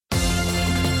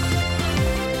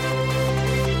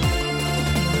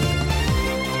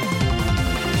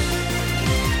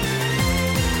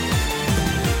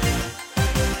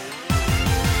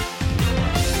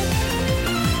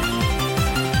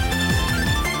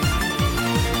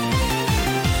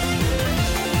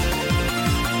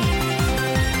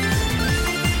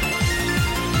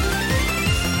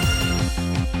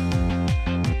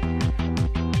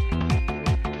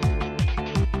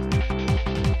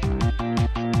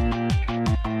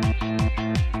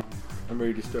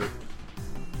ready to start?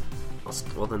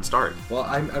 Well, then start. Well,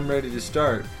 I'm ready to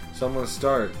start. So I'm going to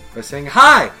start by saying,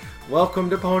 hi! Welcome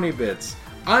to Pony Bits.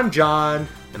 I'm Jon.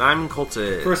 And I'm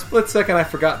Colton. For a split second, I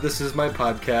forgot this is my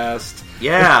podcast.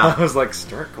 Yeah. I was like,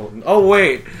 start, Colton. Oh,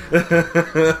 wait.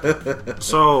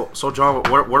 So Jon,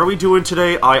 what are we doing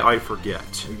today? I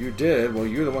forget. You did. Well,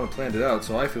 you're the one who planned it out,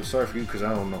 so I feel sorry for you because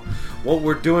I don't know. What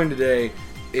we're doing today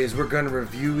is we're going to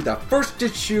review the first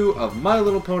issue of My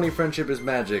Little Pony Friendship is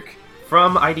Magic.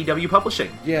 From IDW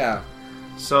Publishing. Yeah.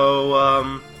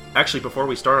 So, actually, before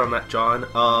we start on that,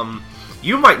 Jon,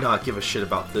 you might not give a shit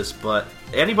about this, but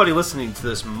anybody listening to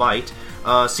this might.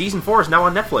 Season 4 is now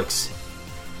on Netflix.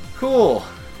 Cool.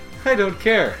 I don't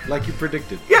care, like you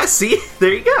predicted. Yeah, see?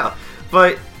 There you go.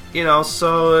 But, you know,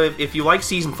 so if you like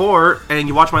Season 4 and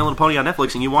you watch My Little Pony on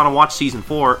Netflix and you want to watch Season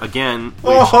 4 again...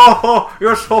 Oh,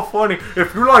 you're so funny.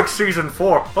 If you like Season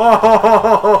 4,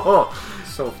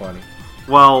 so funny.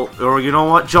 Well, or you know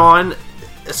what, Jon?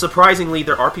 Surprisingly,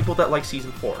 there are people that like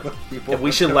Season 4. And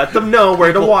we should let them know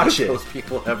where to watch it. Those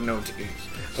people have no taste.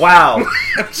 Wow.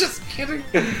 I'm just kidding.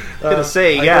 I'm gonna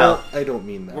say, yeah. I don't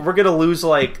mean that. We're gonna lose,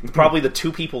 like, probably the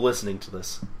 2 people listening to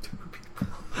this.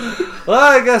 Well,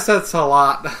 I guess that's a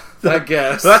lot. I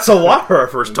guess. That's a lot for our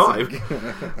first time.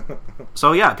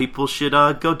 So, yeah, people should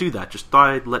go do that. Just thought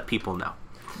I'd let people know.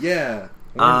 Yeah.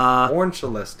 Orange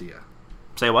Celestia.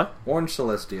 Say what? Orange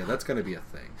Celestia. That's going to be a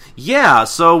thing. Yeah,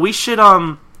 so we should,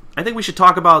 I think we should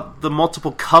talk about the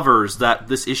multiple covers that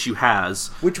this issue has.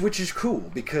 Which is cool,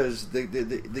 because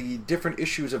the different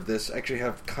issues of this actually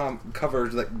have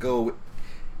covers that go...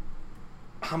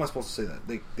 How am I supposed to say that?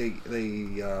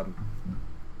 They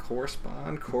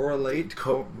correspond, correlate?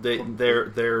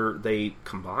 They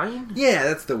combine? Yeah,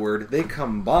 that's the word. They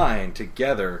combine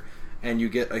together, and you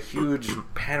get a huge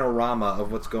panorama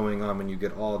of what's going on when you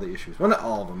get all the issues. Well, not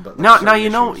all of them, but... Now, you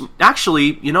know,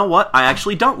 actually, you know what? I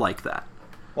actually don't like that.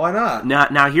 Why not?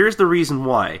 Now, here's the reason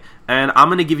why, and I'm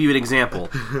going to give you an example.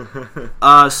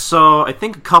 So, I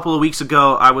think a couple of weeks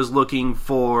ago, I was looking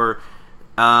for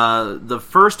the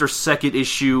first or second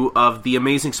issue of the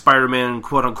Amazing Spider-Man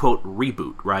quote-unquote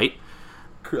reboot, right?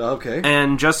 Okay.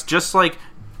 And just like...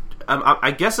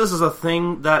 I guess this is a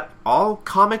thing that all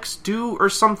comics do or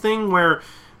something, where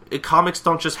comics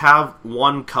don't just have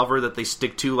one cover that they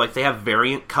stick to. Like, they have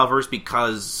variant covers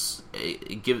because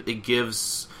it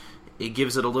gives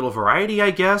it a little variety,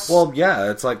 I guess. Well,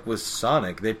 yeah, it's like with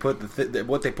Sonic. They put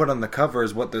what they put on the cover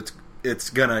is what it's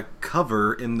gonna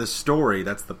cover in the story.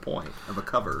 That's the point of a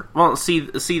cover. Well, see,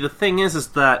 the thing is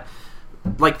that,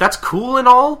 like, that's cool and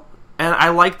all, and I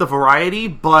like the variety,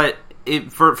 but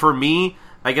for me,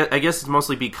 I guess it's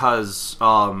mostly because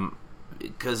I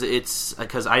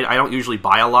don't usually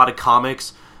buy a lot of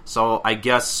comics, so I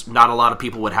guess not a lot of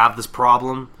people would have this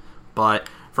problem. But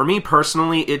for me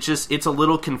personally, it's a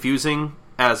little confusing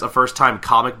as a first-time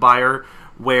comic buyer,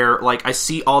 where, like, I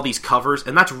see all these covers,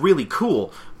 and that's really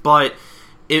cool, but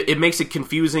it makes it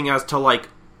confusing as to, like,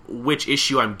 which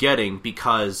issue I'm getting,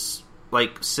 because,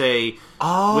 like, say...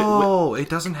 Oh, it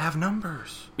doesn't have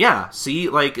numbers. Yeah, see,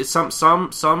 like,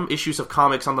 some issues of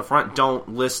comics on the front don't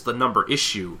list the number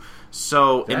issue,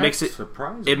 so That's it makes it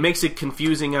surprising. It makes it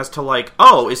confusing as to, like,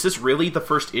 oh, is this really the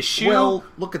first issue? Well,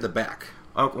 look at the back.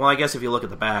 Oh, well, I guess if you look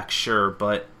at the back, sure,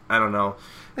 but I don't know.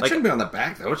 It shouldn't be on the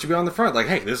back, though. It should be on the front. Like,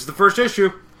 hey, this is the first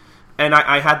issue. And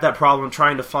I had that problem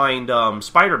trying to find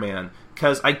Spider-Man,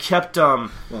 because I kept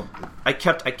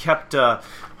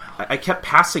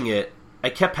passing it. I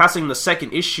kept passing the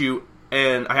second issue,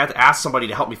 and I had to ask somebody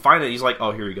to help me find it. He's like,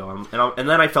 oh, here you go. And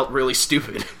then I felt really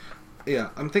stupid. Yeah,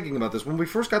 I'm thinking about this. When we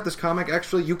first got this comic,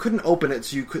 actually, you couldn't open it,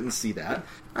 so you couldn't see that.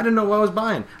 I didn't know what I was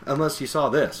buying, unless you saw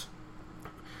this.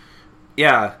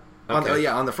 Yeah. Okay.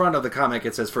 On the front of the comic,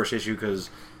 it says first issue, because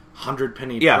 100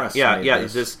 penny press. Yeah.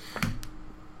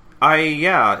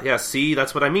 See,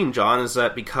 that's what I mean, Jon, is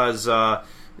that because...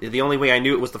 the only way I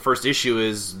knew it was the first issue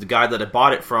is the guy that I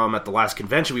bought it from at the last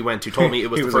convention we went to told me it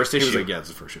was the first issue. He was like, yeah, it's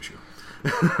the first issue.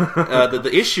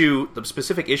 The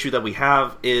specific issue that we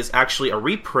have is actually a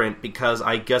reprint, because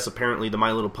I guess apparently the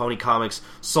My Little Pony comics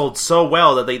sold so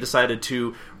well that they decided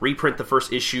to reprint the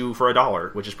first issue for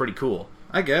 $1, which is pretty cool.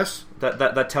 I guess.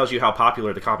 That tells you how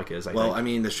popular the comic is, I think. I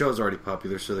mean, the show's already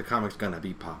popular, so the comic's gonna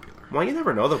be popular. Well, you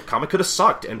never know. The comic could have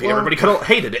sucked, and everybody could have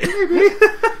hated it. Maybe.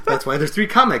 That's why there's 3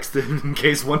 comics. In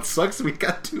case one sucks, we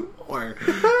got 2 more.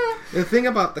 The thing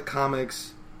about the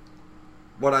comics,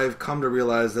 what I've come to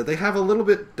realize, that they have a little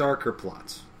bit darker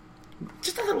plots.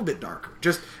 Just a little bit darker.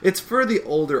 It's for the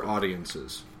older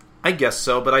audiences. I guess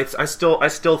so, but I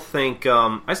still think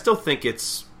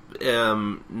it's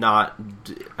not...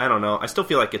 I don't know. I still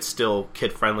feel like it's still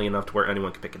kid-friendly enough to where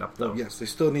anyone can pick it up, though. Oh, yes, they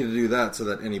still need to do that so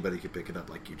that anybody can pick it up,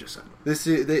 like you just said.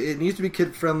 It needs to be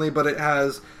kid-friendly, but it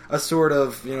has a sort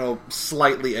of,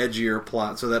 slightly edgier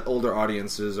plot so that older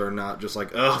audiences are not just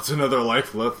like, oh, it's another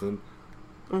life lesson.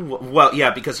 Well,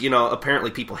 yeah, because, apparently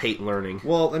people hate learning.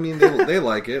 Well, I mean, they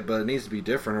like it, but it needs to be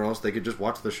different, or else they could just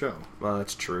watch the show. Well,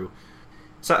 that's true.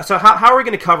 So how are we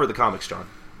going to cover the comics, John?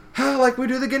 Like we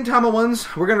do the Gintama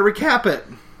ones, we're going to recap it.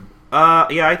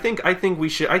 Yeah, I think we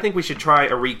should try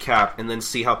a recap and then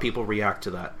see how people react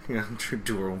to that. Yeah,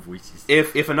 do our own voices.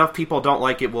 If enough people don't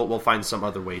like it, we'll find some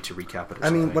other way to recap it. I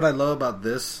mean, what I love about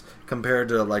this compared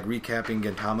to like recapping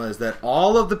Gintama is that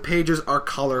all of the pages are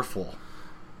colorful.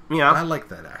 Yeah, I like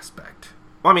that aspect.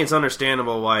 Well, I mean, it's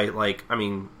understandable why.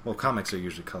 Well, comics are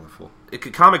usually colorful.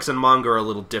 Comics and manga are a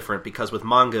little different because with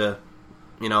manga,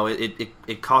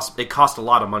 it costs a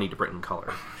lot of money to print in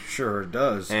color. Sure, it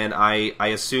does. And I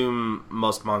assume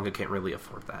most manga can't really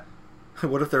afford that.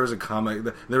 What if there was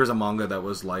a manga that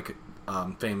was like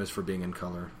famous for being in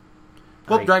color?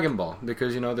 Well, Dragon Ball,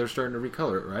 because they're starting to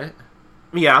recolor it, right?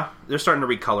 Yeah, they're starting to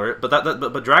recolor it,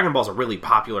 but Dragon Ball's a really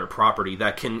popular property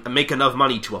that can make enough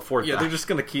money to afford that. Yeah, they're just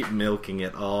gonna keep milking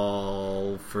it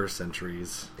all for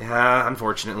centuries. Yeah,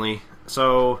 unfortunately.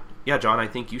 So, yeah, John, I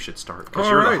think you should start, because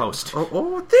you're the host.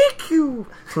 Oh, thank you!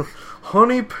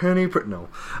 Honey penny... No.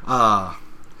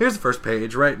 Here's the first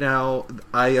page. Right now,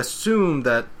 I assume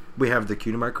that we have the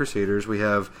Cutie Mark Crusaders, we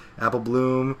have Apple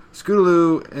Bloom,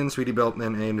 Scootaloo, and Sweetie Belle,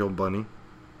 and Angel Bunny.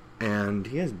 And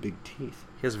he has big teeth.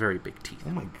 He has very big teeth. Oh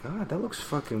my god, that looks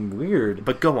fucking weird.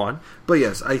 But go on. But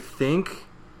yes, I think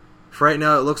for right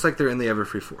now it looks like they're in the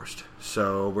Everfree Forest.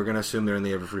 So we're gonna assume they're in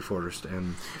the Everfree Forest.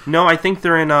 And no, I think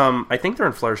they're in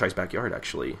Fluttershy's backyard.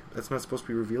 Actually, that's not supposed to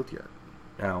be revealed yet.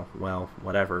 Oh well,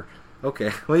 whatever. Okay,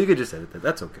 well you could just edit that.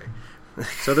 That's okay.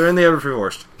 So they're in the Everfree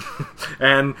Forest,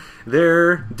 and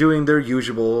they're doing their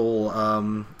usual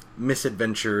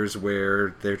misadventures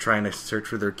where they're trying to search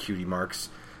for their cutie marks.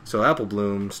 So Apple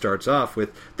Bloom starts off with,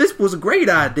 "This was a great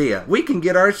idea. We can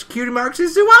get our cutie marks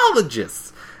as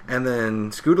zoologists." And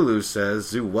then Scootaloo says,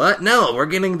 "Zoo what? No, we're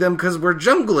getting them because we're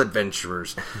jungle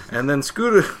adventurers." And then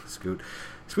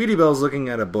Sweetie Belle's looking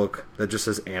at a book that just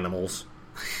says animals.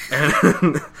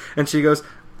 And she goes,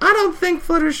 "I don't think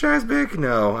Fluttershy's back..."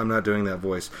 No, I'm not doing that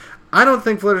voice. "I don't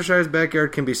think Fluttershy's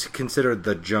backyard can be considered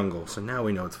the jungle." So now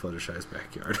we know it's Fluttershy's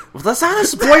backyard. Well, that's not a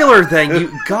spoiler then,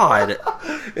 you God.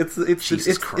 It's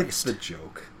Jesus Christ. It's the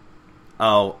joke.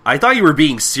 Oh, I thought you were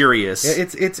being serious. Yeah,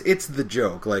 it's the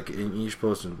joke. Like you're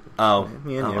supposed to. Oh,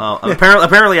 yeah.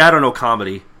 Apparently, I don't know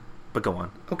comedy. But go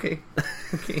on. Okay.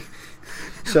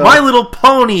 So, My Little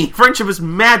Pony: Friendship is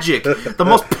Magic, the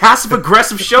most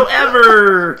passive-aggressive show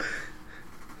ever.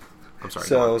 I'm sorry.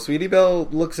 So Sweetie Belle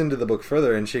looks into the book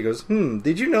further and she goes,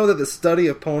 "Did you know that the study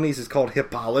of ponies is called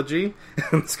hippology?"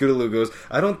 And Scootaloo goes,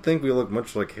 "I don't think we look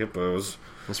much like hippos."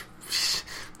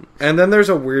 And then there's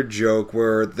a weird joke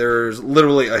where there's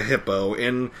literally a hippo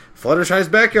in Fluttershy's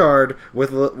backyard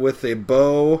with a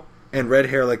bow and red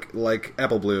hair like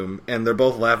Apple Bloom, and they're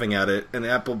both laughing at it, and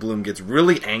Apple Bloom gets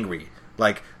really angry.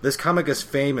 Like, this comic is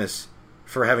famous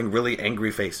for having really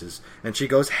angry faces. And she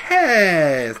goes,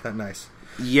 "Hey!" It's not nice.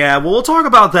 Yeah, well, we'll talk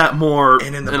about that more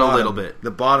in a little bit.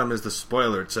 The bottom is the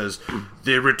spoiler. It says,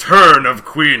 "The Return of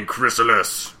Queen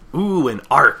Chrysalis." Ooh, an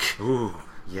arc. Ooh,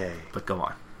 yay. But go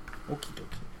on. Okie dokie.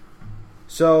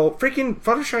 So, freaking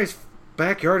Fluttershy's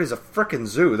backyard is a frickin'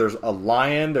 zoo. There's a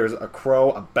lion, there's a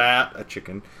crow, a bat, a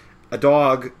chicken, a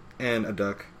dog, and a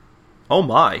duck. Oh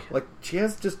my. Like, she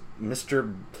has just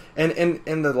Mr. And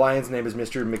the lion's name is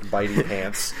Mr. McBitey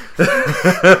Pants.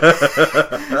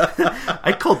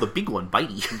 I called the big one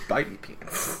Bitey. Bitey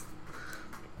Pants.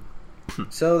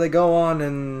 So they go on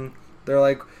and they're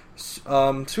like,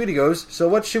 Sweetie goes, "So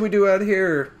what should we do out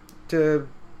here to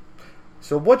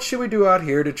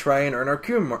try and earn our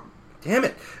cutie marks?" Damn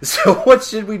it. "So what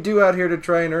should we do out here to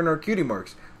try and earn our cutie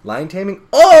marks? Lion taming?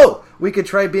 Oh! We could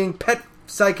try being pet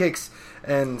psychics."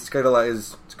 And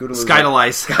Scootaloo,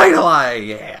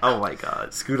 yeah. Oh my god.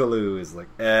 Scootaloo is like,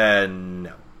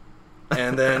 no.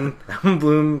 And then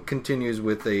Bloom continues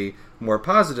with a more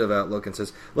positive outlook and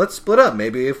says, "Let's split up.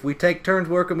 Maybe if we take turns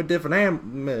working with different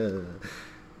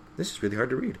This is really hard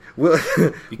to read.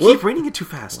 You keep reading it too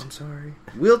fast. Oh, I'm sorry.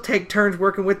 "We'll take turns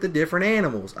working with the different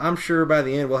animals. I'm sure by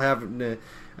the end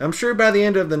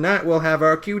of the night we'll have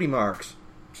our cutie marks."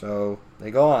 So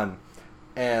they go on,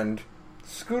 and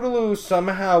Scootaloo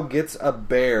somehow gets a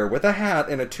bear with a hat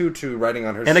and a tutu riding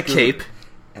on her and scooter. a cape.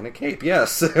 And a cape,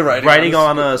 yes. riding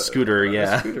on a scooter,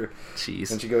 yeah. Jeez.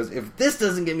 And she goes, "If this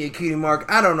doesn't get me a cutie mark,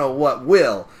 I don't know what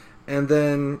will." And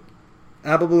then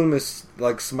Apple Bloom is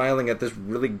like smiling at this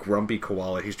really grumpy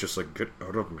koala. He's just like, get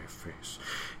out of my face.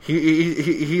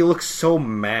 He looks so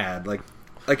mad. Like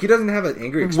he doesn't have an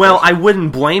angry expression. Well, I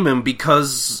wouldn't blame him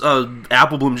because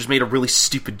Apple Bloom just made a really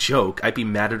stupid joke. I'd be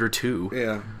mad at her too.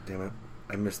 Yeah, damn it.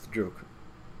 I missed the joke.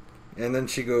 And then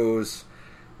she goes...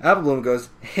 Apple Bloom goes,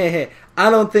 hey, I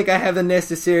don't think I have the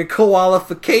necessary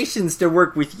qualifications to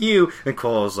work with you. And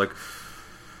Koala's like...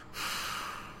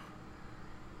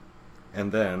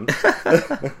 And then...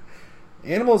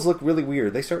 animals look really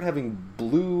weird. They start having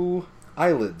blue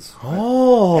eyelids.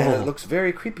 Oh! And it looks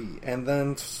very creepy. And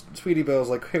then Sweetie Belle's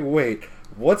like, hey, wait,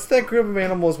 what's that group of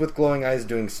animals with glowing eyes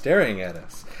doing staring at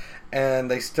us?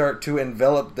 And they start to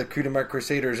envelop the Kudamar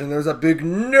Crusaders, and there's a big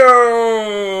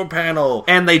no panel.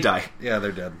 And they die. Yeah,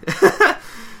 they're dead.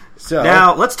 So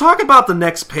now, let's talk about the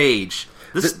next page.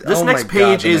 This next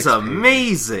page is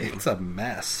amazing. It's a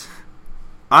mess.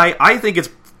 I think it's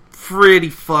pretty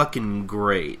fucking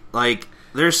great. Like,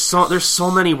 there's so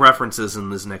many references in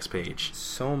this next page.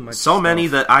 So much so many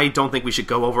that I don't think we should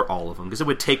go over all of them, because it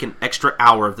would take an extra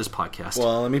hour of this podcast.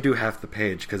 Well, let me do half the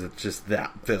page, because it's just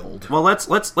that filled. Well, let's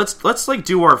like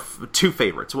do our two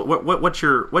favorites. What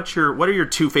are your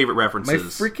two favorite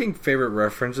references? My freaking favorite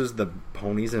reference is the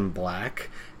ponies in black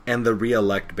and the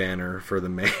re-elect banner for the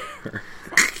mayor.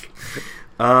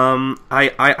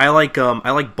 I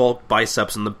like Bulk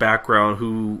Biceps in the background,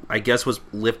 who I guess was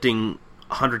lifting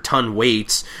 100-ton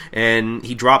weights, and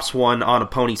he drops one on a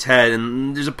pony's head,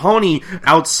 and there's a pony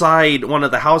outside one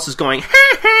of the houses going,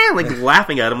 ha ha, like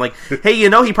laughing at him, like, hey,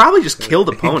 he probably just killed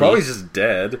a pony. He's probably just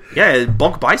dead. Yeah,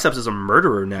 Bulk Biceps is a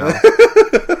murderer now.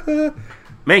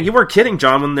 Man, you weren't kidding,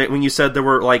 John, when you said there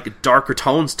were like darker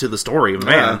tones to the story.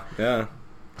 Man, yeah.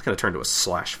 It's gonna turn to a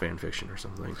slash fanfiction or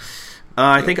something.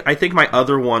 I think my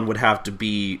other one would have to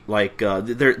be like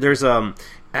there's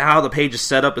how the page is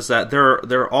set up is that there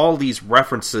are all these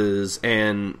references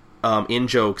and in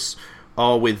jokes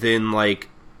all within like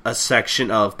a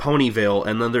section of Ponyville,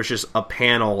 and then there's just a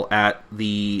panel at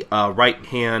the right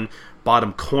hand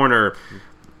bottom corner,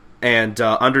 and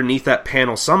underneath that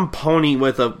panel, some pony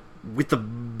with a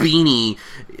beanie,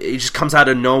 it just comes out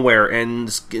of nowhere, and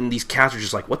these cats are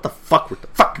just like, what the fuck? Where the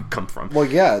fuck you come from? Well,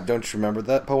 yeah, don't you remember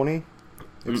that pony?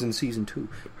 It was in season 2.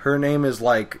 Her name is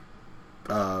like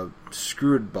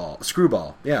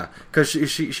Screwball, yeah, because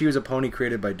she was a pony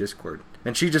created by Discord,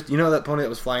 and she just, that pony that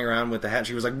was flying around with the hat,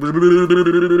 she was like,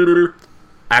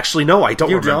 actually, no, I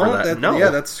don't remember that. No, yeah,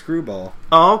 that's Screwball.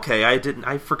 Oh, okay,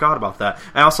 I forgot about that.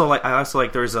 I also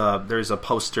like there's a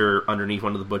poster underneath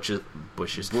one of the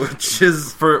bushes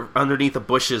for underneath the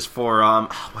bushes for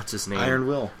what's his name? Iron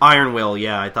Will. Iron Will,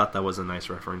 yeah, I thought that was a nice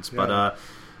reference, but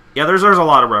yeah, there's a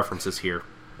lot of references here.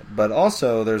 But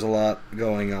also, there's a lot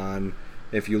going on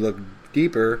if you look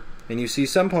deeper, and you see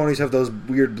some ponies have those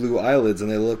weird blue eyelids, and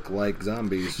they look like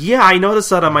zombies. Yeah, I noticed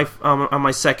that on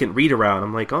my second read around.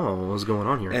 I'm like, oh, what's going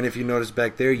on here? And if you notice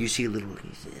back there, you see a little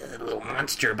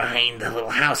monster behind the little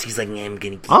house. He's like, I'm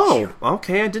gonna get you. Oh,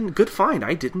 okay, good find.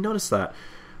 I didn't notice that.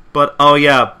 But oh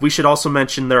yeah, we should also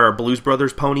mention there are Blues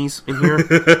Brothers ponies in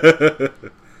here.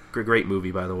 Great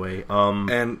movie, by the way.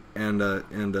 And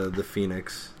the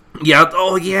Phoenix. Yeah.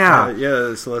 Oh yeah.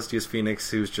 Celestia's Phoenix,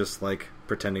 who's just like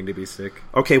pretending to be sick.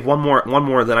 Okay, one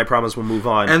more. Then I promise we'll move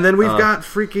on. And then we've got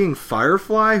freaking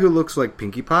Firefly, who looks like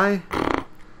Pinkie Pie.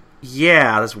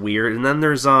 Yeah, that's weird. And then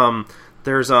there's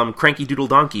Cranky Doodle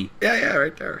Donkey. Yeah,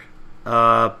 right there.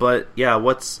 But yeah,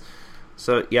 what's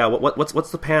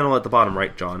the panel at the bottom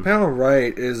right, John? Panel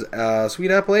right is Sweet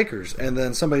Apple Acres, and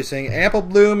then somebody saying, Apple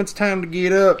Bloom, it's time to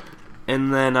get up.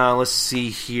 And then let's see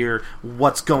here,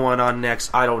 what's going on next?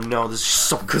 I don't know. This is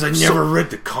so because I never read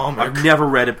the comic. I've never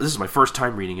read it. This is my first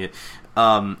time reading it.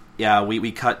 Yeah,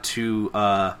 we cut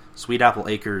to Sweet Apple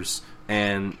Acres,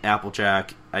 and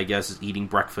Applejack, I guess, is eating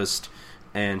breakfast,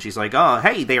 and she's like, "Oh,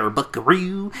 hey there,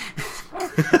 Buckaroo.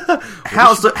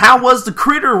 How was the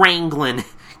critter wrangling?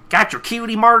 Got your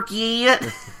cutie mark yet?"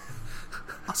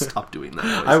 I'll stop doing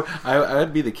that.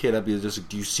 I'd be the kid. I'd be just like,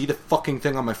 do you see the fucking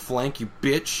thing on my flank, you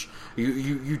bitch?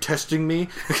 You testing me?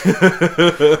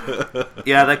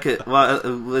 Yeah, that could.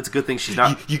 Well, it's a good thing she's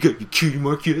not. You got your cutie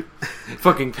mark yet?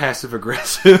 Fucking passive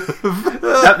aggressive.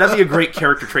 That'd be a great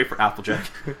character trait for Applejack.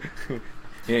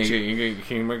 Yeah, you got your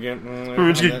cutie mark yet?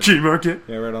 Did you get cutie mark yet?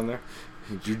 Yeah, right on there.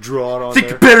 Did you draw it on Think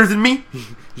there? you're better than me?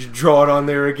 Did you draw it on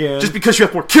there again? Just because you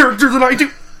have more character than I do.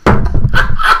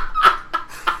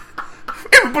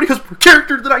 Everybody has more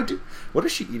character than I do. What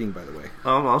is she eating, by the way?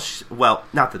 Well,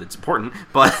 not that it's important,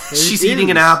 but she's eating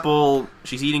an apple.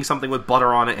 She's eating something with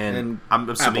butter on it, and I'm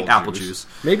assuming apple juice.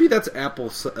 Maybe that's apple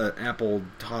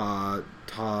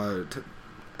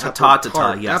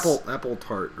yes. Apple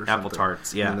tart or Apple something.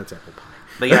 tarts, yeah. And then it's apple pie.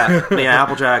 But yeah,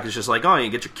 Applejack is just like, oh, you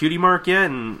get your cutie mark yet?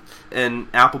 And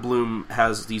Apple Bloom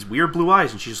has these weird blue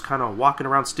eyes, and she's just kind of walking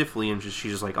around stiffly, and she's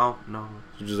just like, oh, no.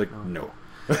 She's just like, no.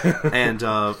 And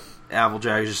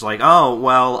Applejack is just like, oh,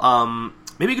 well,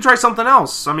 maybe you could try something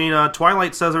else. I mean,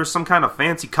 Twilight says there's some kind of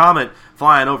fancy comet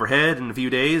flying overhead in a few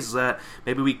days, that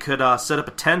maybe we could set up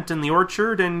a tent in the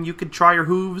orchard, and you could try your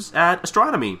hooves at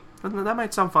astronomy. That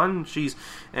might sound fun.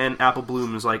 And Apple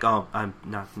Bloom is like, oh, I'm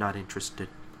not interested.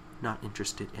 Not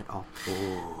interested at all.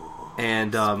 Oh,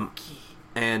 and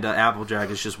Applejack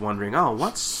is just wondering, oh,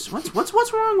 what's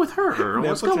wrong with her?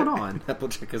 What's going on?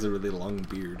 Applejack has a really long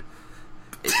beard.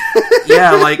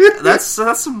 Yeah, like that's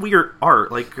some weird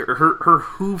art. Like her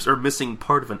hooves are missing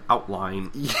part of an outline.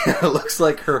 Yeah, it looks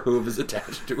like her hoof is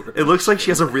attached to her. It looks like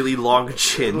she has a really long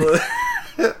chin.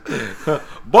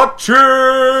 Butt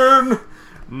chin.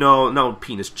 No,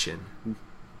 penis chin.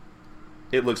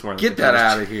 It looks more like Get that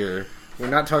out of here. We're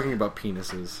not talking about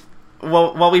penises.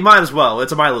 Well, we might as well.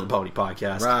 It's a My Little Pony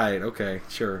podcast. Right, okay,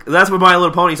 sure. That's what My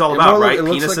Little Pony's all about, right?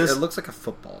 Penises? It looks like a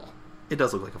football. It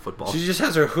does look like a football. She just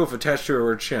has her hoof attached to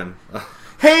her chin.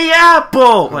 Hey,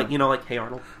 Apple! Like, hey,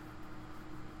 Arnold.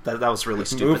 That was really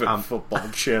stupid. Move it, football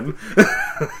chin.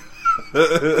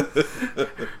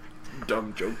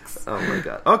 Dumb jokes. Oh my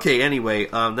god. Okay, anyway,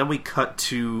 then we cut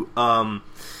to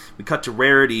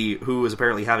Rarity, who is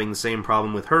apparently having the same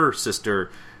problem with her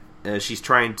sister. She's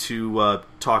trying to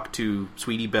talk to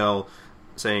Sweetie Belle,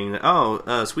 saying,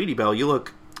 "Oh, Sweetie Belle, you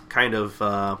look kind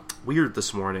of weird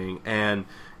this morning." And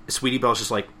Sweetie Belle's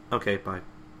just like, "Okay, bye."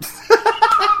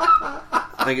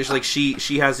 Like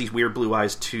she has these weird blue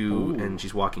eyes too, and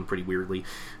she's walking pretty weirdly.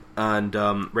 And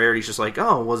Rarity's just like,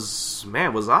 "Oh, was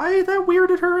I that weird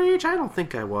at her age? I don't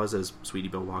think I was." As Sweetie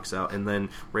Belle walks out, and then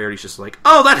Rarity's just like,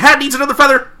 "Oh, that hat needs another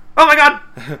feather! Oh my god,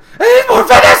 I need more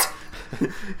feathers!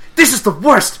 This is the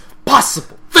worst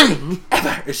possible thing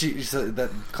ever." She said that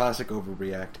classic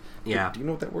overreact. Yeah. Do you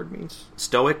know what that word means?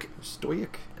 Stoic.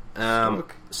 Stoic.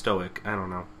 Stoic. I don't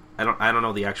know. I don't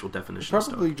know the actual definition. It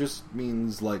probably just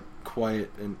means like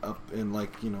quiet and up and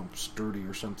like sturdy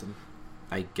or something.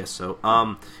 I guess so.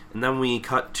 And then we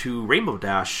cut to Rainbow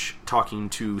Dash talking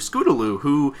to Scootaloo,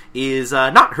 who is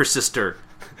not her sister.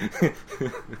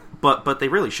 But they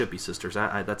really should be sisters.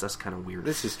 That's kind of weird.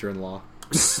 The sister-in-law.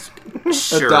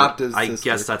 Sure, Adopted I sister.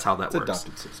 guess that's how that works.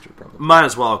 Adopted sister, probably. Might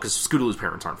as well, because Scootaloo's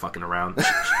parents aren't fucking around.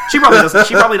 She probably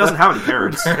doesn't have any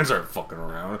parents. Parents aren't fucking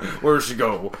around. Where does she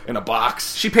go? In a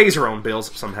box? She pays her own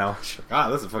bills somehow.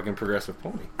 God, that's a fucking progressive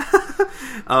pony.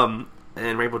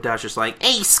 And Rainbow Dash is like,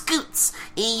 "Hey, Scoots,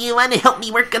 you want to help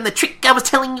me work on the trick I was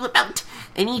telling you about?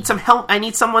 I need some help. I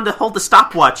need someone to hold the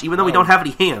stopwatch, even though we don't have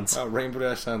any hands." Oh, Rainbow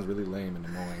Dash sounds really lame and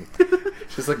annoying.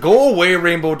 She's like, "Go away,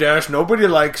 Rainbow Dash. Nobody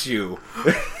likes you."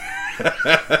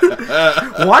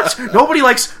 What? Nobody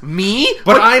likes me?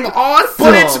 But I'm awesome.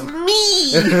 But it's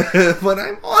me. But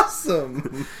I'm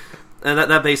awesome. And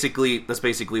that's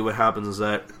basically what happens. Is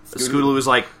that Scootaloo is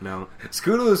like, no.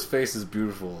 Scootaloo's face is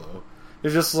beautiful though.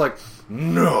 It's just like,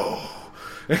 no.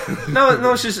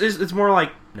 No. It's more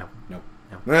like no. No.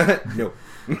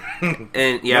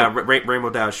 And yeah, no. Rainbow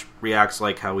Dash reacts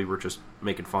like how we were just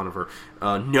making fun of her.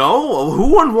 No,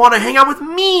 who wouldn't want to hang out with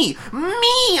me?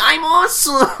 Me, I'm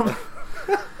awesome.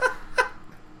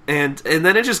 and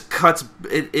then it just cuts.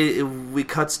 We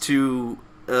cuts to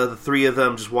the three of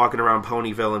them just walking around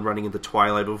Ponyville and running into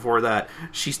Twilight. Before that,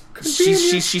 she's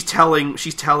telling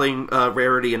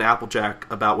Rarity and Applejack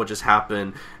about what just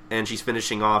happened, and she's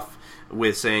finishing off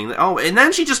with saying, "Oh, and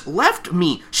then she just left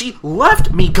me. She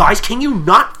left me, guys. Can you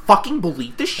not fucking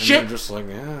believe this shit?" And you're just like,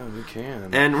 yeah, we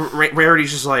can. And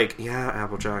Rarity's just like, "Yeah,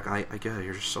 Applejack, I get it.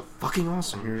 You're just so fucking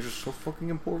awesome. You're just so fucking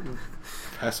important."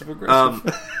 Passive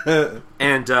aggressive.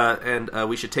 And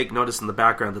we should take notice in the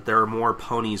background that there are more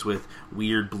ponies with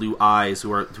weird blue eyes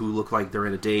who look like they're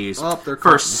in a daze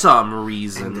for some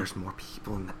reason. And there's more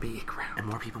people in the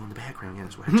background. Yeah,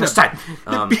 that's what I just said.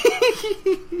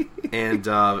 And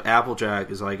Applejack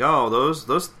is like, "Oh,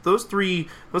 those three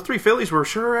fillies were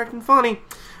sure acting funny.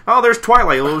 Oh, there's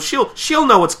Twilight. Oh, she'll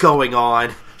know what's going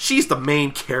on. She's the main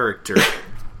character."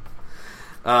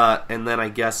 And then I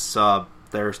guess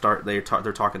they're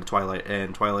talking to Twilight,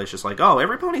 and Twilight's just like, "Oh,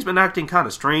 every pony's been acting kind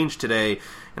of strange today,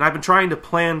 and I've been trying to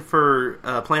plan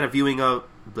a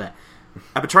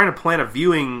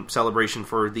viewing celebration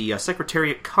for the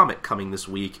Secretariat Comet coming this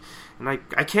week, and I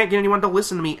can't get anyone to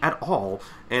listen to me at all."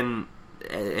 And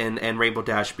Rainbow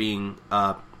Dash being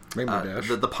Rainbow Dash.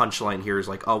 The punchline here is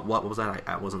like, "Oh, what was that?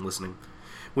 I wasn't listening."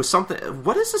 Was something?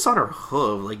 What is this on her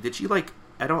hoof? Like, did she like?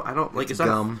 I don't like. It's is that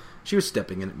gum? She was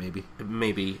stepping in it, maybe.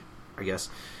 Maybe, I guess.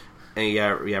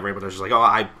 And Rainbow Dash is like,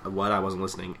 I wasn't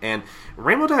listening. And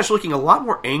Rainbow Dash looking a lot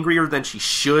more angrier than she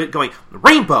should, going,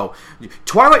 Rainbow,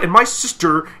 Twilight and my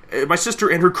sister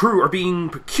and her crew are being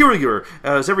peculiar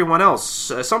as everyone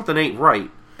else. Something ain't right.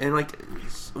 And, like,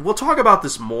 we'll talk about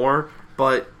this more,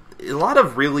 but a lot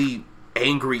of really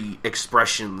angry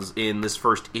expressions in this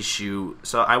first issue.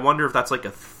 So I wonder if that's, like,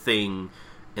 a thing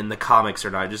in the comics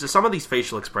or not. Just some of these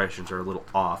facial expressions are a little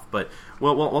off, but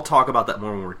we'll talk about that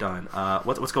more when we're done.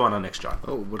 What's going on next, John?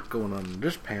 Oh, what's going on in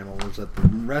this panel is that the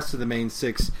rest of the main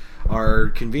six are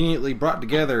conveniently brought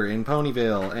together in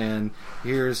Ponyville, and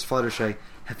here's Fluttershy.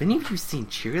 Have any of you seen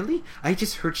Cheerilee? I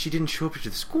just heard she didn't show up to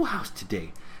the schoolhouse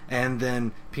today. And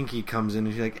then Pinkie comes in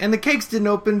and she's like, and the cakes didn't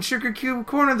open Sugar Cube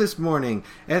Corner this morning.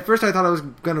 At first I thought I was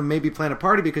going to maybe plan a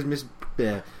party because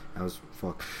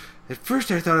At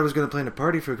first, I thought I was going to plan a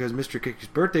party because Mr. Cake's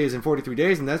birthday is in 43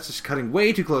 days, and that's just cutting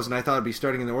way too close, and I thought I'd be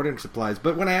starting in the ordering supplies.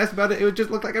 But when I asked about it, it just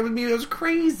looked like I was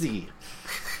crazy.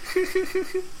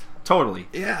 Totally.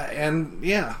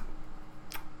 Yeah.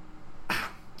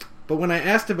 But when I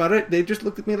asked about it, they just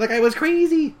looked at me like I was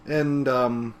crazy. And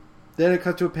then it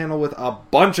cut to a panel with a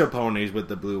bunch of ponies with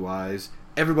the blue eyes.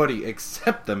 Everybody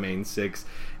except the main six.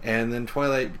 And then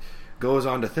Twilight goes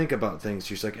on to think about things.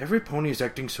 She's like, every pony is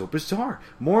acting so bizarre.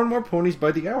 More and more ponies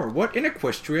by the hour. What in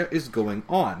Equestria is going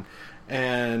on?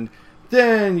 And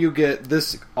then you get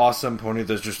this awesome pony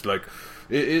that's just like,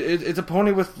 it's a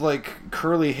pony with like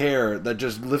curly hair that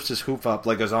just lifts his hoof up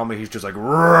like a zombie. He's just like,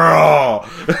 raw.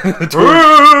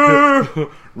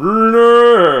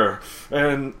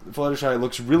 And Fluttershy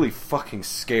looks really fucking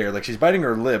scared. Like she's biting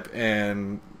her lip,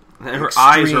 and her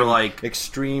eyes are like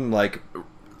extreme, like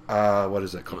what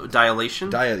is that called?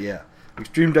 Dilation? Yeah.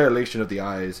 Extreme dilation of the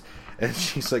eyes. And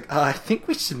she's like, I think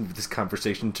we should move this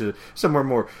conversation to somewhere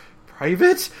more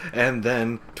private. And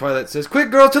then Twilight says,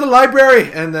 quick, girl, to the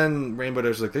library. And then Rainbow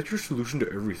Dash is like, that's your solution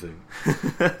to everything.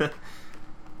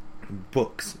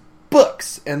 Books.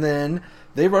 And then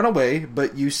they run away,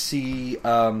 but you see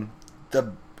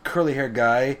the curly-haired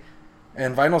guy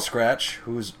and Vinyl Scratch,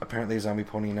 who's apparently a zombie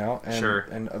pony now,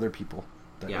 and other people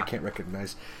that I can't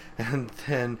recognize. And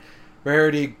then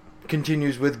Rarity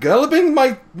continues with, galloping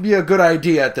might be a good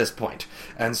idea at this point.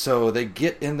 And so they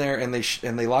get in there and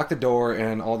they lock the door,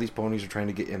 and all these ponies are trying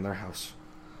to get in their house.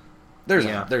 They're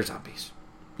zombies.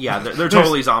 Yeah, they're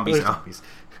totally zombies now. Zombies.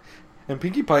 And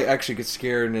Pinkie Pie actually gets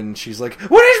scared, and she's like,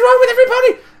 what is wrong with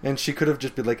everybody? And she could have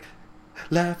just been like,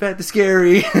 laugh at the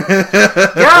scary.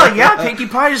 yeah, Pinkie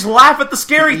Pie, just laugh at the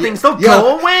scary things. They'll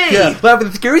go away. Yeah, laugh at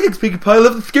the scary things, Pinkie Pie.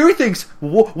 Love the scary things.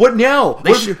 What now?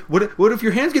 What if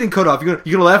your hand's getting cut off? You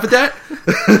gonna laugh at that?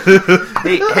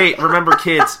 hey, remember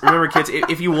kids.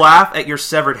 If you laugh at your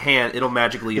severed hand, it'll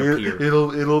magically appear.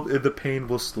 The pain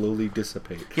will slowly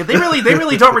dissipate. Yeah, they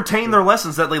really don't retain their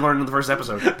lessons that they learned in the first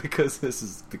episode because this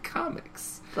is the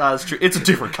comics. That's true. It's a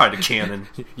different kind of canon.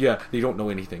 Yeah, they don't know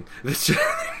anything. They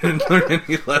didn't learn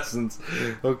any lessons.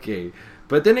 Okay.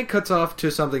 But then it cuts off to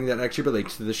something that actually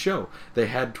relates to the show. They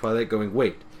had Twilight going,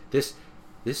 wait, this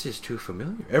is too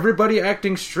familiar. Everybody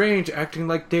acting strange, acting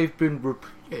like they've been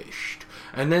replaced.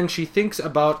 And then she thinks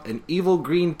about an evil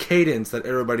green cadence that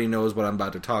everybody knows what I'm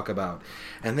about to talk about.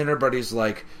 And then everybody's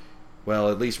like, well,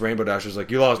 at least Rainbow Dash is like,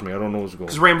 you lost me, I don't know what's going on.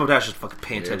 Because Rainbow Dash is fucking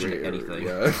paying attention to anything.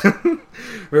 Yeah.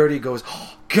 Rarity goes,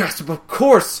 oh, gasp, of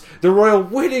course! The royal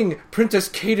wedding! Princess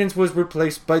Cadence was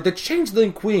replaced by the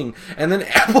Changeling Queen. And then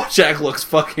Applejack looks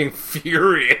fucking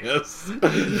furious.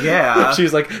 Yeah.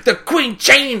 She's like, the Queen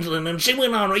Changeling, and she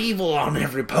went on evil on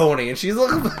every pony. And she's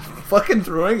like, fucking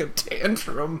throwing a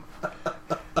tantrum.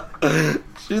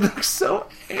 She looks so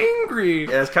angry.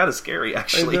 Yeah, it's kind of scary,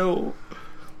 actually. I know.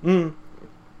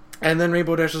 And then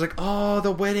Rainbow Dash is like, oh,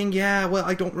 the wedding, yeah, well,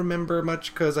 I don't remember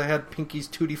much because I had Pinkie's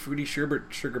Tutti Frutti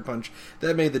Sugar Punch.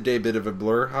 That made the day a bit of a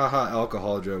blur. Haha,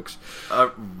 alcohol jokes.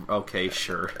 Okay,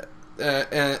 sure.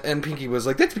 And Pinkie was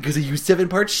like, that's because I used 7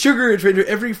 parts sugar to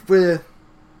every...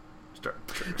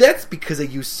 That's because I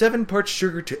used 7 parts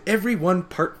sugar to every 1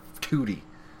 part Tutti.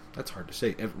 That's hard to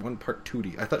say. 1 part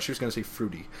Tutti. I thought she was going to say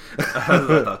fruity.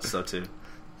 I thought so, too.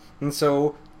 And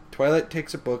so Twilight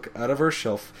takes a book out of her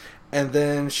shelf, and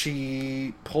then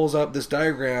she pulls up this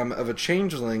diagram of a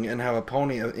changeling and how a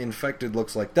pony infected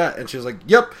looks like that. And she's like,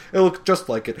 yep, it looks just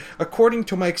like it. According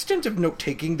to my extensive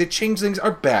note-taking, the changelings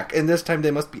are back, and this time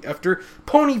they must be after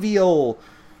Ponyville,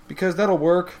 because that'll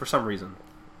work. For some reason.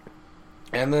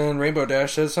 And then Rainbow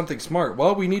Dash says something smart.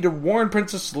 Well, we need to warn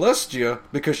Princess Celestia,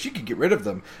 because she could get rid of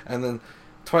them. And then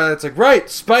Twilight's like, right,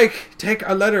 Spike, take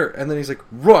a letter. And then he's like,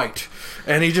 right.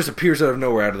 And he just appears out of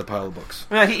nowhere out of the pile of books.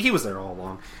 Yeah, he was there all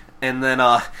along. And then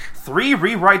 3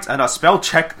 rewrites and a spell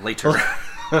check later.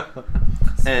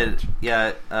 And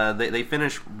they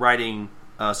finish writing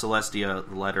Celestia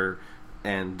the letter,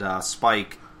 and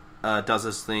Spike does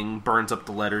this thing, burns up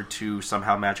the letter to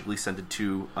somehow magically send it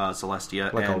to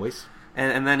Celestia. Like always.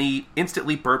 And then he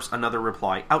instantly burps another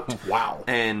reply out. Wow.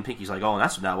 And Pinky's like, oh,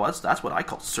 that's what I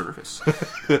call service.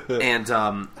 And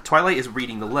Twilight is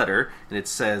reading the letter, and it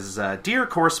says, Dear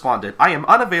correspondent, I am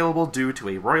unavailable due to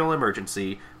a royal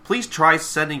emergency. Please try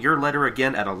sending your letter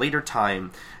again at a later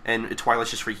time. And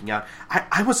Twilight's just freaking out.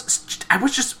 I was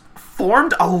just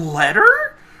formed a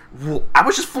letter? I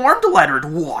was just formed a letter.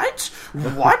 What?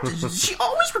 She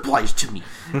always replies to me.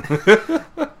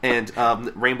 And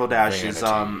Rainbow Dash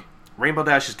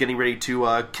is getting ready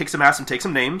to kick some ass and take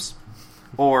some names,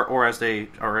 or as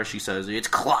she says, it's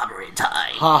clobbering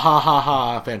time. Ha ha ha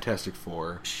ha! Fantastic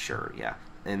Four. Sure, yeah.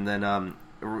 And then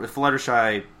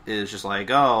Fluttershy is just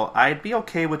like, oh, I'd be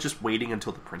okay with just waiting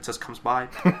until the princess comes by.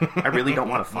 I really don't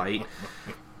want to fight.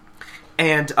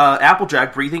 And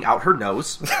Applejack breathing out her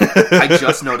nose. I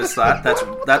just noticed that.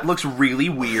 That looks really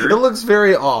weird. It looks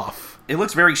very off. It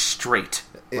looks very straight.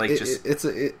 It's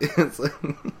like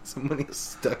somebody is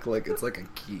stuck it's like a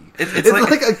key. It's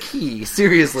like a key.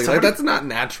 Seriously, that's not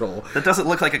natural. That doesn't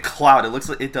look like a cloud.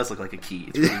 It does look like a key.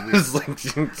 It's really weird. It's like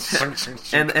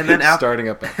and then starting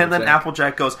up. And then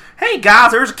Applejack goes, "Hey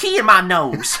guys, there's a key in my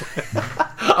nose."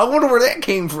 I wonder where that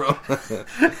came from.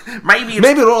 Maybe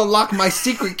it'll unlock my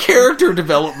secret character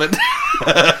development.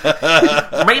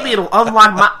 Maybe it'll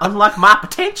unlock my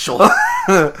potential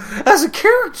as a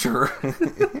character.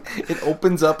 It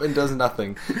opens up and does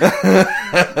nothing.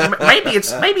 Maybe it's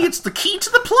the key to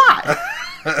the plot.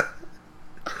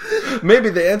 Maybe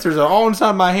the answers are all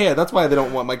inside my head. That's why they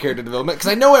don't want my character development,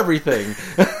 because I know everything.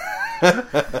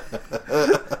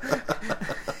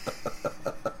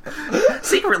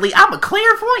 Secretly, I'm a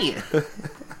clairvoyant.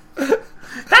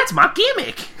 That's my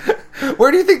gimmick.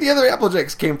 Where do you think the other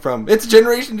Applejacks came from? It's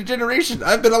generation to generation.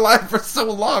 I've been alive for so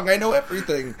long. I know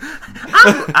everything.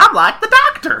 I'm like the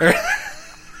Doctor.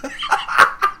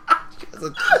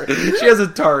 She has a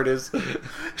TARDIS.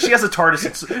 She has a TARDIS.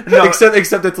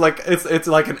 Except it's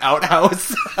like an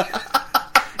outhouse.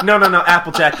 No.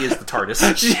 Applejack is the TARDIS.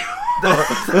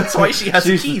 That's why she has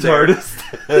a key there.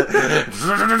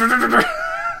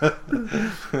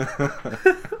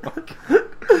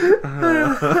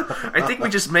 I think we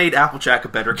just made Applejack a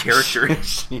better character.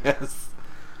 Yes.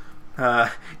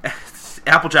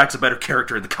 Applejack's a better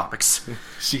character in the comics.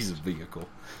 She's a vehicle.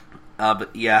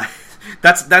 But yeah,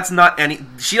 that's not any.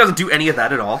 She doesn't do any of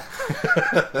that at all.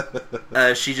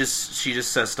 She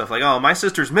just says stuff like, "Oh, my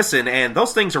sister's missing, and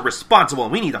those things are responsible,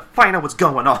 and we need to find out what's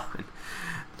going on."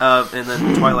 And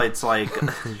then Twilight's like,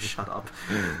 "Shut up."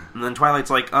 And then Twilight's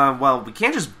like, "Well, we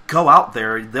can't just go out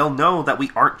there. They'll know that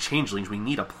we aren't changelings. We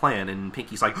need a plan." And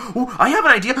Pinky's like, "Oh, I have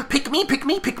an idea. Pick me, pick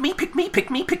me, pick me, pick me, pick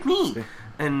me, pick me."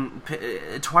 And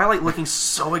Twilight, looking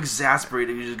so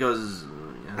exasperated, he just goes,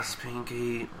 "Yes,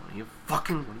 Pinky. What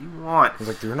do you want?" He's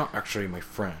like, "You're not actually my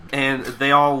friend." And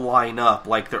they all line up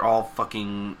like they're all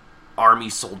fucking army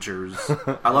soldiers.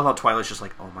 I love how Twilight's just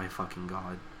like, "Oh my fucking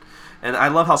god." And I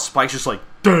love how Spike's just like,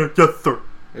 yes, sir.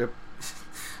 Yep.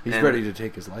 He's ready to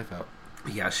take his life out.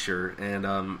 Yeah, sure. And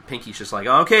Pinky's just like,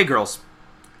 okay, girls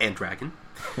and Dragon,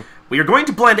 we are going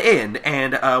to blend in,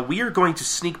 and we are going to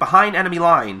sneak behind enemy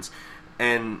lines.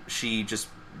 And she just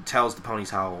tells the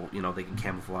ponies how, they can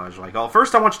camouflage. Like, oh,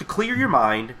 first I want you to clear your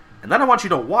mind, and then I want you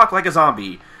to walk like a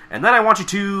zombie, and then I want you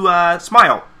to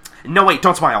smile. No, wait,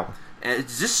 don't smile.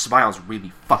 This smile's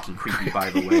really fucking creepy,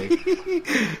 by the way.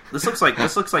 This looks like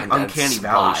Uncanny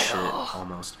Valley shit,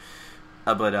 almost.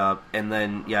 And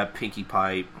then, yeah, Pinkie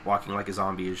Pie, walking like a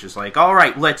zombie, is just like,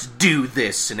 alright, let's do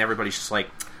this! And everybody's just like,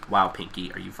 wow,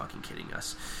 Pinkie, are you fucking kidding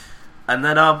us? And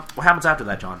then, what happens after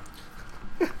that, John?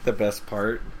 The best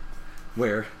part,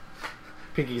 where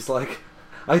Pinkie's like,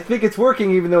 I think it's working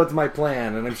even though it's my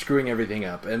plan, and I'm screwing everything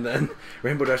up. And then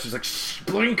Rainbow Dash is like, shh,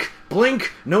 blink,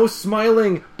 blink, no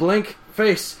smiling, blank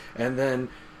face. And then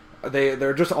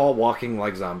they're just all walking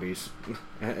like zombies.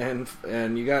 And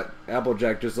you got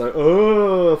Applejack just like,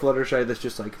 oh, Fluttershy that's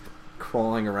just like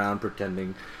crawling around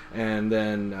pretending. And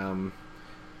then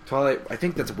Twilight, I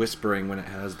think that's whispering when it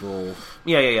has the little...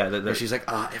 Yeah. She's like,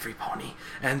 every pony.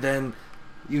 And then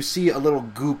you see a little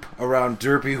goop around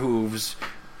Derpy Hooves,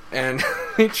 and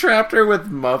he trapped her with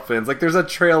muffins. Like, there's a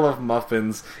trail of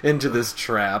muffins into this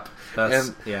trap.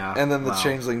 And then the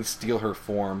changelings steal her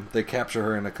form. They capture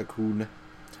her in a cocoon.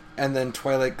 And then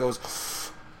Twilight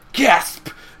goes, gasp!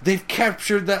 They've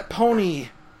captured that pony!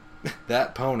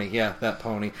 That pony.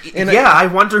 I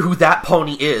wonder who that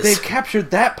pony is. They've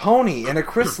captured that pony in a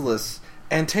chrysalis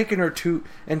and taken her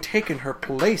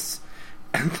place.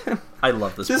 And then I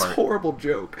love this part. horrible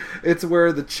joke. It's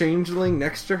where the changeling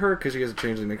next to her, because she has a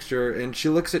changeling next to her, and she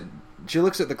looks at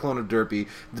the clone of Derpy.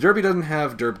 The Derpy doesn't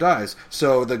have derped eyes,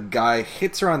 so the guy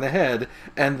hits her on the head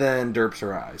and then derps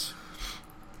her eyes.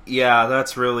 Yeah,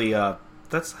 that's really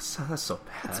that's so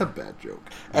bad. That's a bad joke.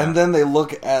 Yeah. And then they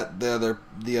look at the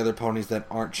other ponies that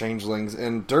aren't changelings,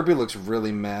 and Derpy looks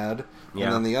really mad. Yeah.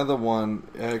 And then the other one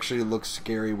actually looks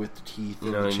scary with the teeth.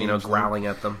 Growling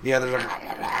at them. Yeah, they're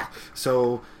like...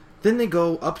 So then they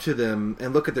go up to them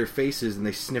and look at their faces, and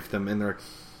they sniff them, and they're...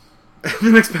 And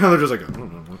the next panel, they're just like...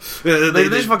 They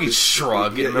just fucking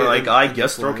shrug, and they're like, I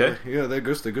guess they're okay. Yeah, they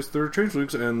guess they're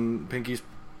changelings, and Pinky's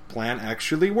plan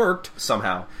actually worked.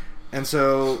 Somehow. And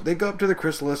so they go up to the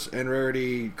chrysalis, and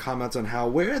Rarity comments on how,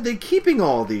 where are they keeping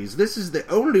all these? This is the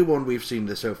only one we've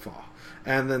seen so far.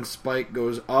 And then Spike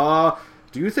goes,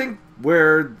 do you think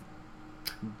where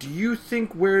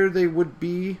they would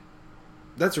be...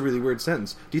 That's a really weird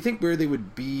sentence. Do you think where they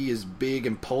would be is big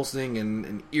and pulsing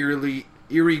and eerie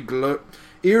green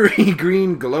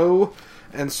glow?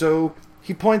 And so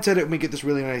he points at it, and we get this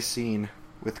really nice scene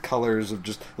with colors of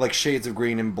just like shades of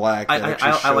green and black. I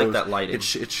like that lighting.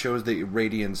 It shows the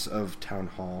radiance of Town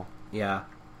Hall. Yeah.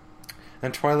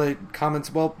 And Twilight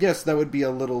comments, well, yes, that would be a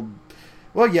little...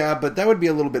 Well, yeah, but that would be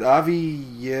a little bit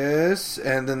obvious.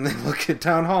 And then they look at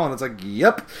Town Hall, and it's like,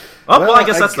 yep. Oh, well, I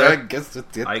guess that's there. I guess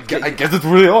it's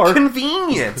really hard.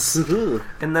 Convenience.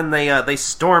 And then they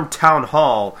storm Town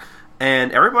Hall,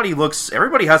 and everybody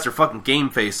has their fucking game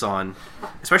face on.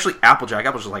 Especially Applejack.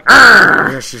 Applejack's like,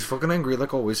 argh! Yeah, she's fucking angry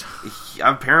like always.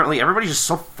 Apparently, everybody's just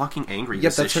so fucking angry.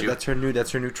 Yep, that's her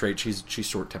new trait. She's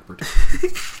short-tempered.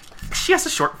 She has a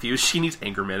short fuse. She needs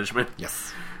anger management.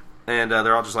 Yes. And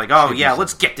they're all just like, oh, yeah,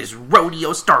 let's get this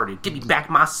rodeo started. Give me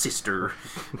back my sister.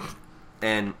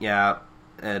 And, yeah,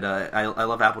 and I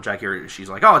love Applejack here. She's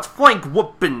like, oh, it's flank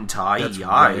whooping tie. That's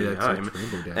right. That's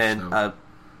Rainbow Dash. And,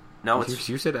 no, it's...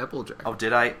 You said Applejack. Oh,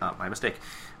 did I? Oh, my mistake.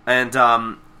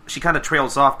 And, she kind of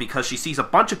trails off because she sees a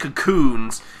bunch of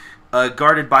cocoons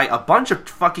guarded by a bunch of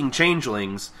fucking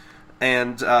changelings.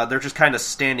 And they're just kind of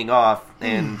standing off.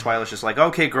 And Twilight's just like,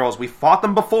 okay, girls, we fought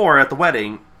them before at the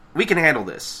wedding. We can handle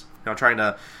this. Trying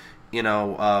to,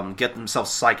 get themselves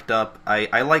psyched up. I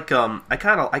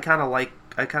kind of like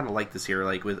this here,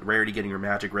 like with Rarity getting her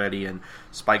magic ready and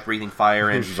Spike breathing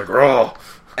fire, and she's like, oh.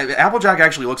 Applejack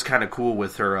actually looks kind of cool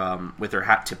with her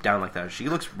hat tipped down like that. She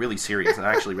looks really serious, and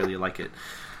I actually really like it.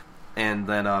 And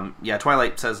then,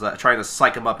 Twilight says that, trying to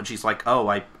psych him up, and she's like, oh,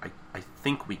 I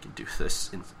think we can do this.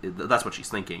 And that's what she's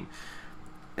thinking.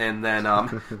 And then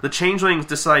the changelings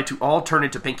decide to all turn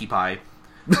into Pinkie Pie.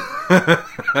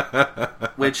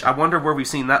 Which I wonder where we've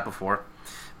seen that before.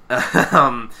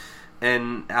 And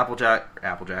Applejack,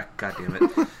 god damn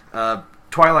it.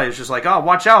 Twilight is just like, oh,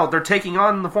 watch out, they're taking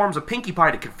on the forms of Pinkie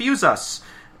Pie to confuse us.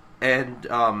 And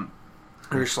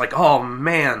they're just like, oh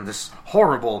man, this is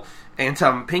horrible. And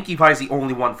Pinkie Pie's the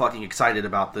only one fucking excited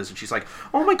about this, and she's like,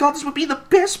 oh my god, this would be the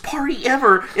best party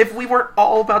ever if we weren't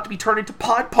all about to be turned into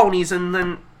pod ponies. And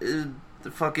then the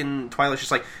fucking Twilight's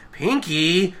just like,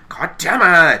 Pinkie, god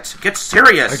damn it, get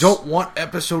serious. I don't want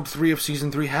episode 3 of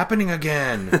season 3 happening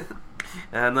again.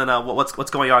 And then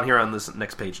what's going on here on this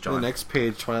next page, John? The next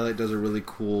page, Twilight does a really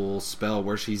cool spell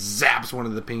where she zaps one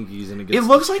of the Pinkies and it gets It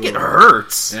looks destroyed. Like it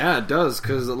hurts. Yeah, it does,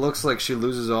 because it looks like she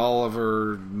loses all of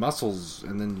her muscles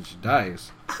and then she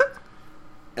dies.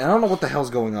 And I don't know what the hell's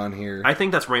going on here. I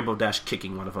think that's Rainbow Dash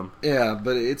kicking one of them. Yeah,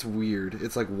 but it's weird.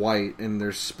 It's like white and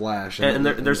there's splash. And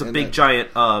there's a big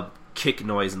giant kick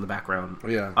noise in the background.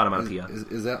 Yeah. Onomatopoeia.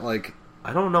 Is that like...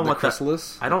 I don't know the what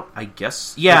chrysalis? I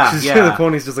guess. Yeah. The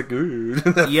pony's just like, ooh.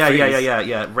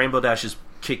 Yeah. Rainbow Dash is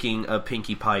kicking a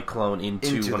Pinkie Pie clone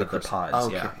into one of the pods.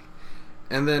 Okay. Yeah.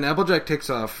 And then Applejack takes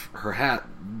off her hat,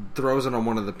 throws it on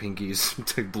one of the Pinkies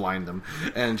to blind them,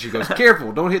 and she goes,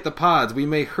 "Careful! Don't hit the pods. We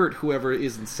may hurt whoever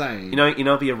is inside." You know,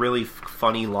 it'd be a really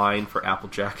funny line for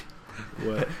Applejack.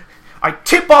 What? I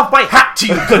tip off my hat to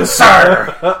you, good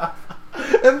sir.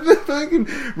 And the fucking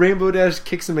Rainbow Dash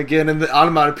kicks him again, and the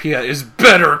onomatopoeia is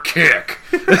better kick.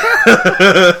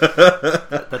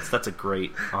 That's a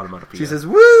great onomatopoeia. She says,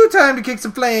 "Woo! Time to kick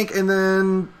some flank," and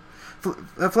then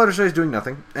Fluttershy is doing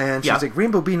nothing, and she's like,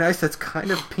 "Rainbow, be nice. That's kind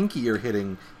of Pinkie you're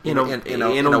hitting in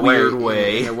a weird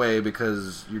way. In a way,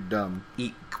 because you're dumb."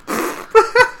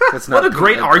 That's not what a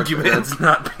great argument. That's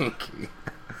not Pinkie.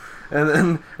 And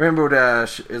then Rainbow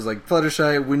Dash is like,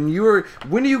 "Fluttershy,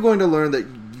 when are you going to learn that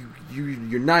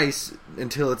you're nice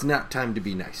until it's not time to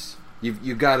be nice?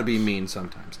 You've got to be mean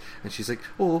sometimes." And she's like,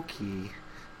 "Oh, okay."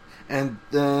 And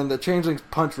then the changelings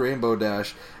punch Rainbow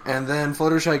Dash, and then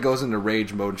Fluttershy goes into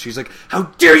rage mode, and she's like, "How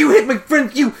dare you hit my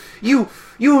friend! You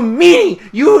meanie!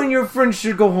 You and your friends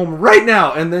should go home right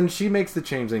now!" And then she makes the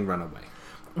changeling run away.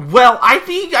 Well, I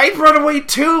think I'd run away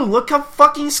too. Look how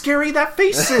fucking scary that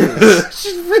face is.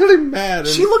 She's really mad.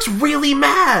 She looks really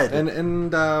mad.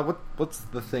 And what's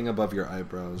the thing above your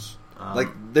eyebrows?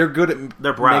 They're good at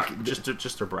their brow,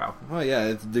 just their brow. Well,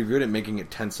 yeah, they're good at making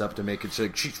it tense up to make it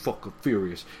like she's fucking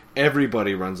furious.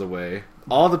 Everybody runs away.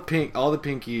 All the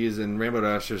pinkies and Rainbow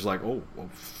Dash is like, oh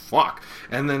fuck,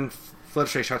 and then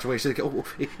Fluttershy shouts away. She's like, "Oh,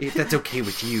 if that's okay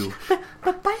with you."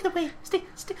 But by the way, stay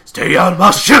out of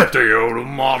my shit. Stay out of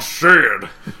my shit.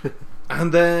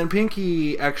 And then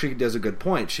Pinky actually does a good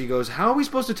point. She goes, "How are we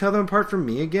supposed to tell them apart from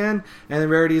me again?" And then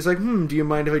Rarity is like, "Do you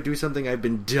mind if I do something I've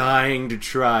been dying to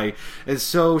try?" And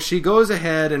so she goes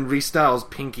ahead and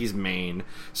restyles Pinky's mane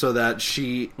so that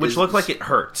which looked like it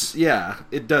hurts. Yeah,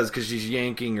 it does, because she's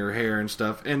yanking her hair and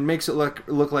stuff, and makes it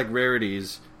look like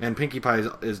Rarity's. And Pinkie Pie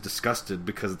is disgusted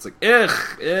because it's like, ugh,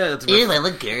 I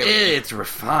look girly. It's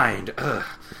refined, ugh.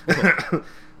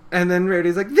 And then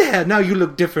Rarity's like, "There, now you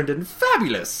look different and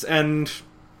fabulous." And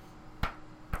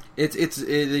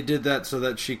they did that so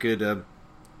that she could,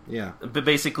 yeah. But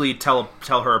basically tell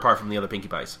her apart from the other Pinkie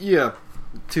Pies. Yeah,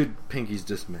 to Pinky's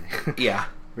dismay. Yeah.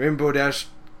 Rainbow Dash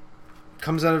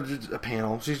comes out of a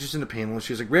panel. She's just in a panel, and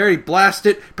she's like, "Rarity, blast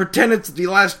it! Pretend it's the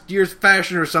last year's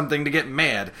fashion or something to get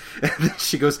mad." And then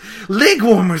she goes, "Leg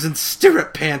warmers and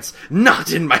stirrup pants,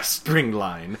 not in my spring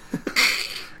line."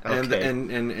 Okay.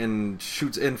 And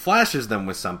shoots and flashes them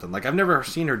with something. Like, I've never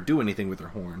seen her do anything with her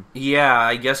horn. Yeah,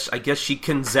 I guess she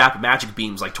can zap magic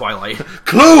beams like Twilight.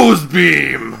 Clothes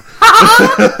beam!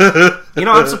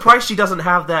 I'm surprised she doesn't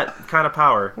have that kind of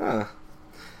power. Huh.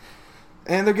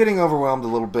 And they're getting overwhelmed a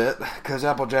little bit, because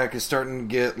Applejack is starting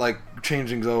to get,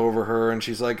 changelings all over her, and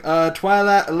she's like,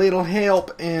 "Twilight, a little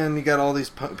help," and you got all these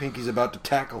pinkies about to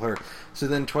tackle her. So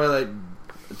then Twilight...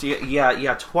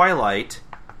 Yeah, Twilight...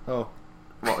 Oh.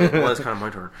 Well, it was kind of my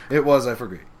turn. It was, I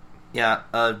forget. Yeah,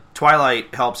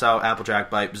 Twilight helps out Applejack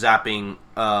by zapping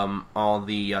all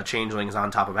the changelings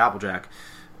on top of Applejack.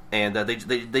 And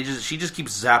she just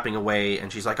keeps zapping away,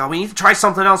 and she's like, "Oh, we need to try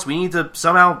something else. We need to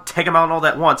somehow take them out all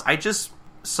at once." I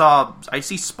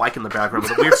see Spike in the background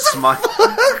with a weird smile.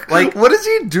 Like, what is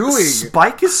he doing?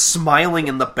 Spike is smiling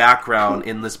in the background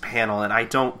in this panel, and I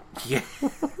don't get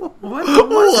what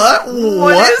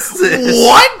is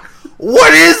this?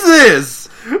 What is this?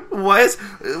 What?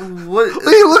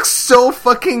 He looks so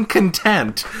fucking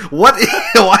content. Why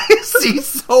is he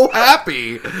so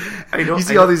happy? You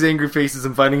see all these angry faces,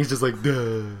 and finally he's just like,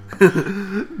 "Duh,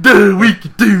 we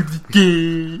can do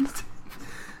this."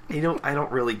 I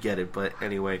don't really get it, but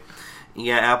anyway,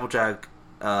 yeah. Applejack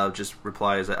just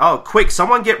replies that, "Oh, quick!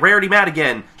 Someone get Rarity mad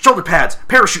again! Shoulder pads,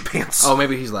 parachute pants." Oh,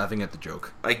 maybe he's laughing at the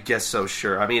joke. I guess so.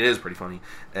 Sure. I mean, it is pretty funny.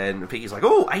 And Pinky's like,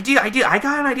 "Oh, idea! I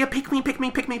got an idea! Pick me!" Because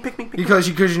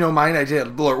mine idea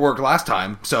worked last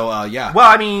time. So yeah. Well,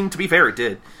 I mean, to be fair, it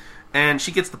did. And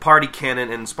she gets the party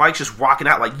cannon, and Spike's just rocking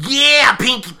out like, "Yeah,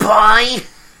 Pinkie Pie!"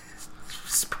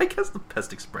 Spike has the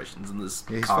best expressions in this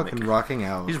he's comic. Fucking rocking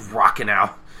out. He's rocking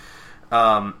out.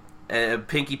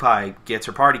 Pinkie Pie gets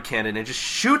her party cannon and just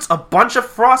shoots a bunch of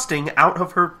frosting out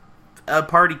of her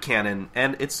party cannon,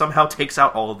 and it somehow takes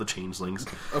out all of the changelings.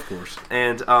 Of course.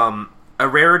 And a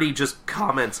Rarity just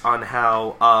comments on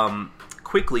how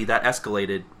quickly that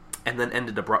escalated and then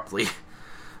ended abruptly.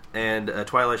 And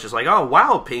Twilight's just like, "Oh,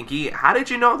 wow, Pinky, how did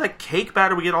you know that cake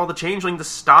batter would get all the changelings to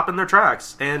stop in their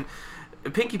tracks?" And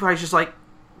Pinkie Pie's just like,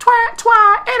 "Twa,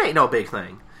 it ain't no big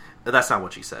thing." That's not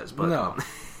what she says, but... No.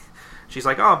 She's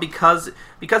like, "Oh, because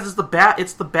it's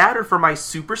the batter for my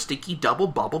super sticky double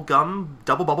bubble gum.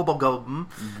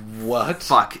 What?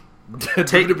 Fuck.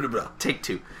 Take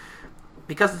two.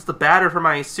 Because it's the batter for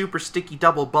my super sticky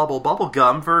double bubble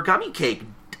gum for gummy cake.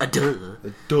 Duh.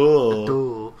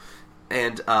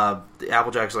 And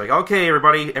Applejack's like, "Okay,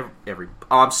 everybody, every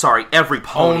pony."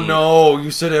 Oh no,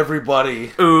 you said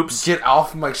everybody. Oops. Get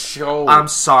off my show. I'm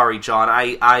sorry, John.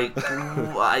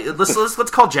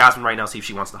 Let's call Jasmine right now, see if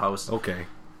she wants to host. Okay.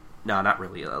 No, not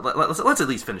really. Let's at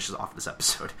least finish off this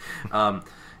episode.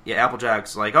 Yeah,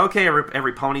 Applejack's like, "Okay,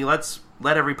 every pony, let's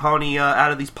let every pony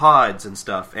out of these pods and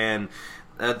stuff." And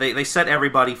they set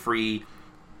everybody free,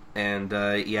 and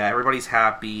yeah, everybody's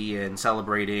happy and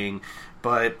celebrating.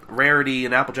 But Rarity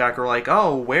and Applejack are like,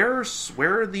 "Oh, where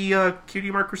are the Cutie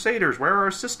Mark Crusaders? Where are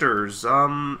our sisters?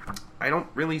 I don't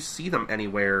really see them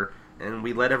anywhere." And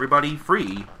we let everybody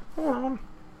free.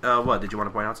 What? Did you want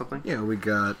to point out something? Yeah, we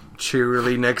got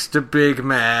Cheerily next to Big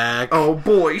Mac. Oh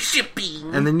boy,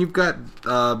 shipping. And then you've got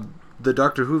the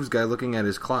Doctor Who's guy looking at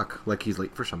his clock like he's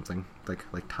late for something,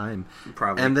 like time.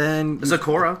 Probably. And then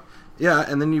Zakora. Yeah,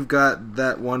 and then you've got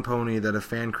that one pony that a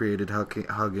fan created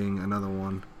hugging another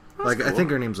one. That's cool. I think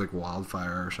her name's like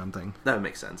Wildfire or something. That would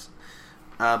make sense.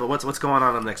 But what's going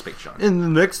on the next page, John? In the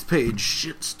next page,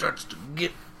 shit starts to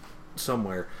get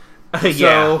somewhere. Yeah.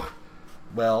 So,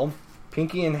 well,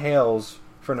 Pinky inhales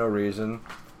for no reason,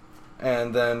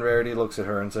 and then Rarity looks at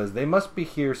her and says, "They must be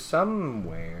here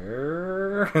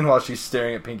somewhere." And while she's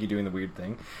staring at Pinky doing the weird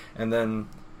thing, and then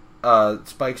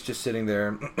Spike's just sitting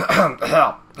there.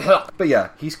 But yeah,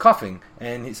 he's coughing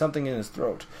and he's something in his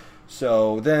throat.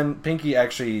 So then Pinky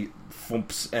actually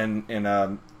thumps and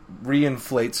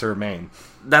reinflates her mane.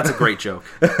 That's a great joke.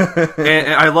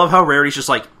 and I love how Rarity's just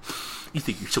like, "You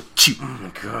think you're so cute." Oh my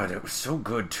god, it was so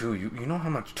good too. You know how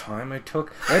much time I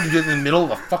took? I had to do it in the middle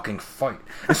of a fucking fight.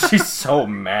 And she's so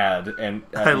mad. And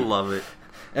I love it.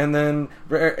 And then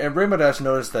Rainbow Dash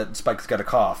noticed that Spike's got a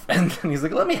cough. And then he's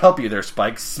like, "Let me help you there,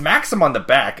 Spike." Smacks him on the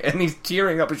back. And he's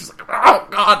tearing up. And she's like, "Oh,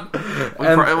 God."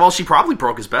 Well, she probably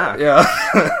broke his back. Yeah.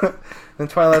 And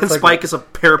Twilight's and Spike is a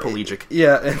paraplegic.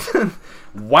 Yeah. And then,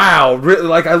 wow.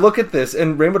 Like, I look at this.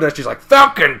 And Rainbow Dash is like,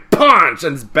 "Falcon punch!"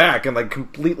 And his back. And, like,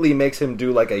 completely makes him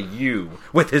do, like, a U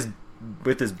with his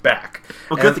back.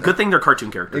 Well, good thing they're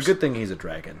cartoon characters. A good thing he's a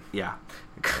dragon. Yeah.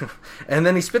 And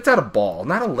then he spits out a ball,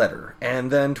 not a letter. And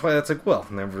then Twilight's like, "Well,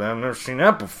 I've never seen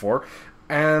that before."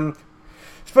 And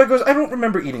Spike goes, "I don't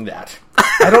remember eating that.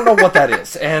 I don't know what that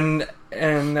is." And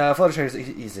Fluttershy is,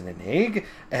 "Is it an egg?"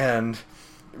 And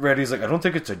Rarity's like, "I don't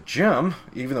think it's a gem,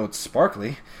 even though it's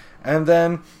sparkly." And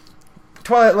then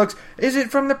Twilight looks, "Is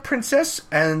it from the princess?"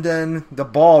 And then the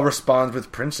ball responds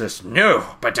with, "Princess,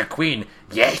 no, but a queen,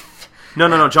 yes."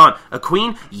 No, John. A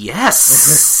queen,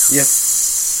 yes.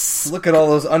 Yes. Look at all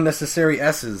those unnecessary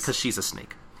S's. Because she's a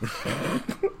snake.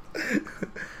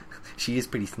 She is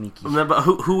pretty sneaky. But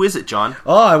who is it, John?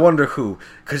 Oh, I wonder who.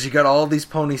 Because you got all these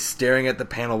ponies staring at the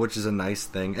panel, which is a nice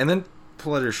thing. And then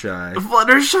Fluttershy.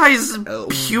 Fluttershy's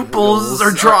pupils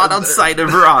are drawn outside of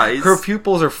her eyes. Her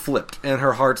pupils are flipped, and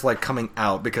her heart's like coming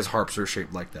out because harps are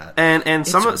shaped like that. And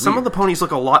some of the ponies look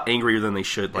a lot angrier than they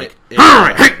should. Like,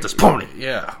 I hate this pony.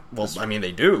 Yeah, well, I mean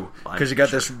they do because you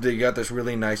got this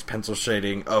really nice pencil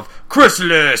shading of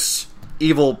Chrysalis,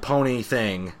 evil pony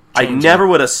thing. I never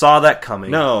would have saw that coming.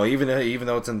 No, even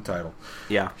though it's in the title.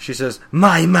 Yeah, she says,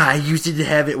 "My, you should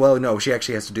have it." Well, no, she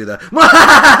actually has to do the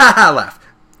laugh.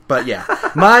 But yeah,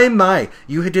 my,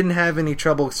 you didn't have any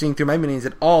trouble seeing through my minis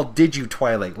at all, did you,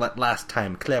 Twilight? Last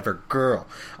time, clever girl.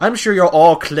 I'm sure you're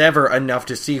all clever enough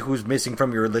to see who's missing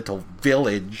from your little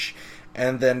village.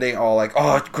 And then they all like,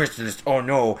 "Oh, Chrysalis, oh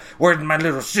no, where's my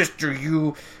little sister,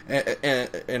 you?"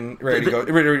 And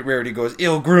Rarity goes,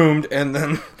 "Ill-groomed," and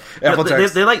then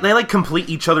Applejack... They like complete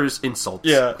each other's insults.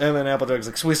 Yeah, and then Applejack's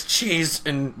like, "Swiss cheese,"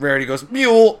 and Rarity goes,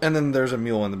 "Mule," and then there's a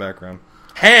mule in the background.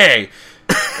 Hey!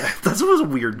 That was a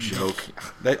weird joke.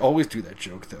 They always do that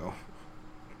joke, though.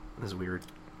 That's weird.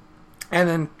 And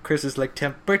then Chris is like,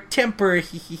 temper, being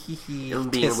a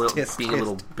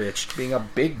little bitch, being a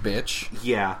big bitch.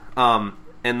 Yeah.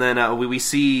 And then we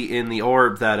see in the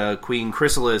orb that Queen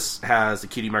Chrysalis has the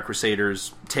Cutie Mark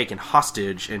Crusaders taken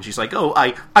hostage, and she's like, "Oh,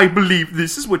 I believe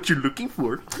this is what you're looking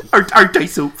for. Aren't I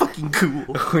so fucking cool?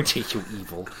 Aren't I so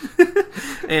evil?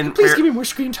 And please give me more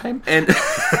screen time." And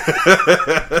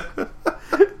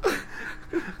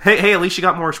hey, at least you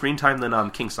got more screen time than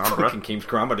King Sombra. Fucking King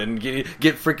Scramba didn't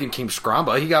get freaking King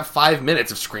Scramba. He got 5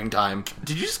 minutes of screen time.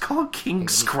 Did you just call him King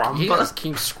Scramba? He is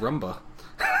King Scramba.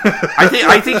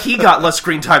 I think he got less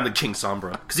screen time than King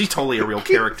Sombra because he's totally a real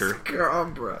character.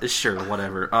 Scramba. Sure,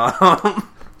 whatever.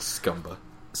 Scumba.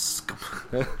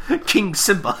 King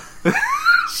Simba.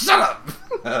 Shut up.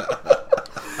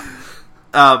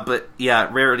 But yeah,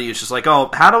 Rarity is just like,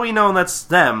 "Oh, how do we know that's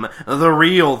them, the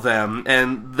real them?"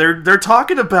 And they're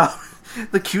talking about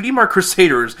the Cutie Mark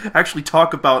Crusaders. Actually,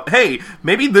 talk about, hey,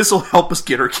 maybe this will help us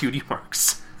get our cutie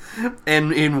marks.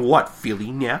 And in what?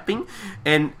 Feely napping?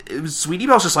 And Sweetie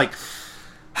Belle's just like...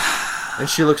 And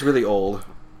she looks really old.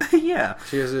 Yeah.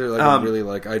 She has a really,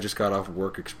 I just got off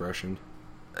work expression.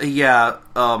 Yeah,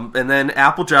 and then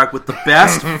Applejack with the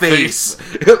best face.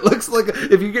 It looks like...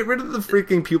 If you get rid of the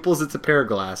freaking pupils, it's a pair of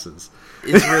glasses.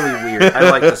 It's really weird. I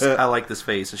like this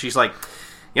face. And she's like,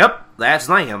 "Yep, that's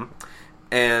them."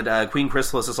 And Queen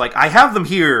Chrysalis is like, "I have them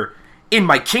here in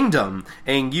my kingdom,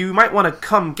 and you might want to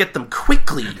come get them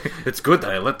quickly." It's good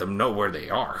that I let them know where they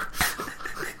are.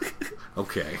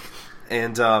 Okay.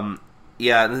 And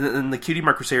Yeah, and the Cutie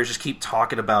Mark Crusaders just keep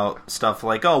talking about stuff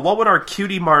like, oh, what would our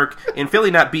Cutie Mark in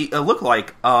PhillyNet be look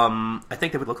like? I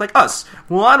think they would look like us.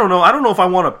 Well, I don't know. I don't know if I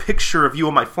want a picture of you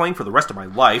on my flank for the rest of my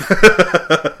life.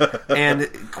 And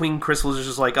Queen Crystal is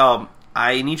just like,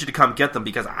 I need you to come get them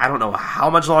because I don't know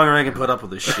how much longer I can put up with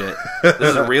this shit.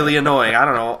 This is really annoying. I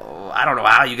don't know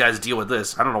how you guys deal with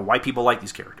this. I don't know why people like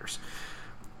these characters.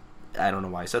 I don't know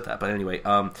why I said that, but anyway,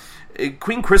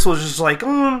 Queen Crystal is just like,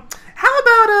 how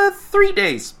about 3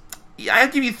 days? I'll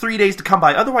give you 3 days to come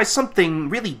by, otherwise something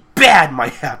really bad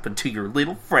might happen to your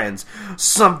little friends.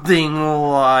 Something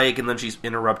like... And then she's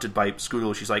interrupted by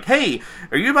Scootaloo. She's like, hey,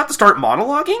 are you about to start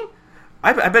monologuing?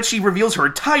 I bet she reveals her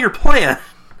entire plan.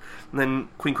 And then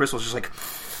Queen Crystal's just like,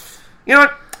 you know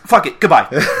what? Fuck it, goodbye.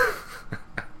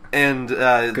 And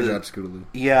good job, Scootaloo.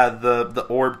 Yeah, the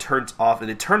orb turns off,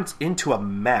 and it turns into a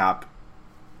map.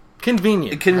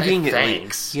 Conveniently.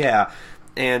 Thanks. Yeah.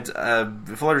 And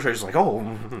Fluttershy's just like,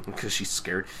 oh, because she's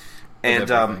scared. And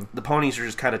the ponies are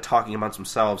just kind of talking amongst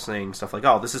themselves, saying stuff like,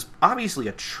 oh, this is obviously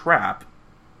a trap.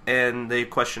 And they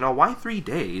question, oh, why 3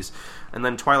 days? And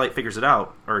then Twilight figures it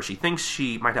out, or she thinks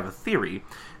she might have a theory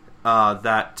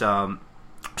that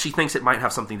she thinks it might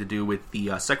have something to do with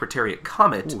the Secretariat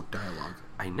Comet. Ooh, dialogue.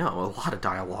 I know, a lot of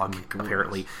dialogue,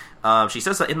 apparently. She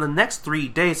says that in the next 3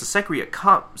 days, the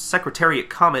Secretariat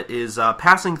Comet is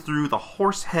passing through the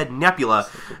Horsehead Nebula.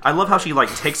 I love how she,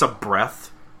 takes a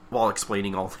breath while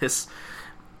explaining all this.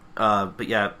 But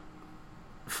yeah,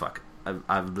 fuck. I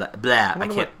can't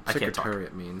talk.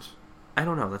 Secretariat means. I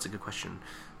don't know, that's a good question.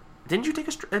 Didn't you take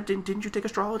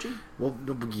astrology? Well,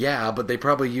 yeah, but they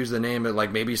probably use the name of,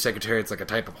 maybe Secretariat's a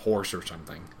type of horse or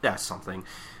something. That's something.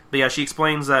 But yeah, she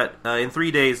explains that in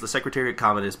 3 days, the Secretariat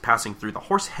Comet is passing through the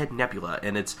Horsehead Nebula,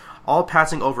 and it's all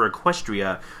passing over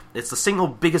Equestria. It's the single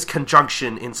biggest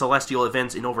conjunction in celestial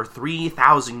events in over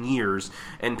 3,000 years.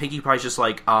 And Pinkie Pie's just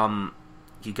like,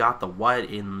 you got the what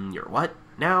in your what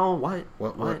now? What?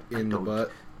 What in the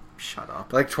butt? Shut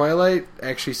up. Twilight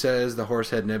actually says the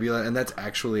Horsehead Nebula, and that's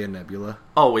actually a nebula.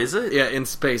 Oh, is it? Yeah, in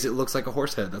space, it looks like a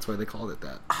horse head. That's why they called it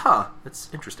that. Huh. That's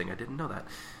interesting. I didn't know that.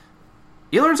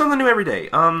 You learn something new every day.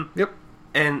 Yep.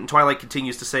 And Twilight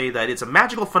continues to say that it's a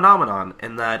magical phenomenon,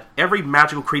 and that every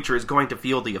magical creature is going to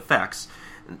feel the effects,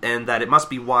 and that it must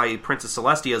be why Princess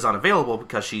Celestia is unavailable,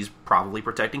 because she's probably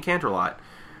protecting Canterlot.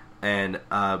 And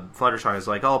Fluttershy is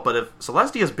like, oh, but if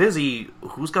Celestia's busy,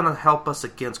 who's going to help us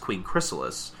against Queen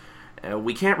Chrysalis?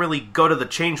 We can't really go to the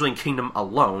Changeling Kingdom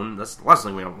alone. That's the last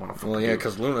thing we don't want to do. Well, yeah,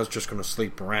 because Luna's just going to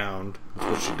sleep around.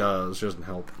 That's what she does. She doesn't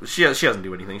help. She doesn't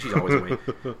do anything. She's always away.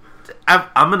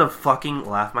 I'm going to fucking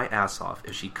laugh my ass off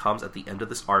if she comes at the end of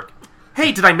this arc.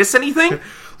 Hey, did I miss anything?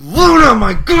 Luna,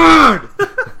 my god!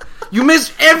 You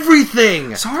missed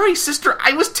everything! Sorry, sister,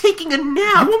 I was taking a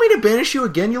nap. You want me to banish you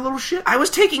again, you little shit? I was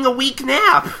taking a week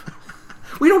nap.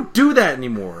 We don't do that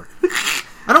anymore.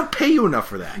 I don't pay you enough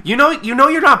for that. You know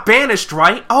you're not banished,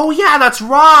 right? Oh yeah, that's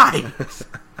right.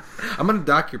 I'm gonna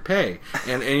dock your pay,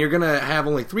 and you're gonna have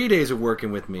only 3 days of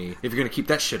working with me if you're gonna keep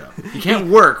that shit up. You can't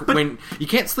work when you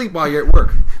can't sleep while you're at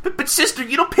work. But sister,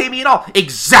 you don't pay me at all.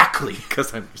 Exactly,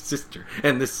 because I'm your sister,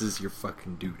 and this is your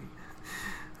fucking duty.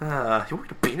 You want me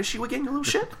to banish you again, you little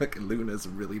shit? Fucking Luna's a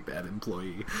really bad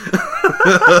employee.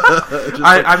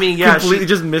 I mean, yeah, completely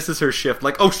just misses her shift.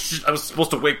 Oh shit! I was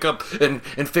supposed to wake up and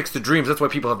fix the dreams. That's why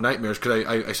people have nightmares, because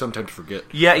I sometimes forget.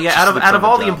 Yeah. Out of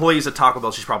all the employees at Taco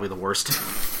Bell, she's probably the worst.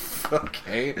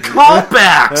 Okay.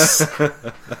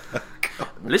 Callbacks.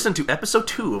 Listen to episode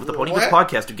 2 of the Ponyverse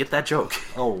podcast to get that joke.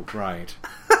 Oh, right.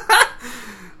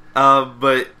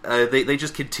 But they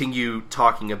just continue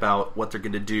talking about what they're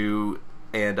going to do.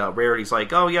 And Rarity's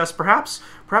like, oh yes, perhaps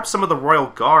some of the Royal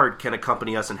Guard can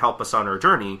accompany us and help us on our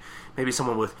journey. Maybe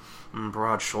someone with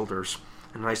broad shoulders,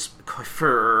 a nice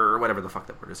coiffure, whatever the fuck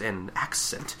that word is, and an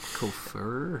accent.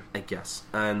 Coiffure? I guess.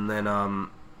 And then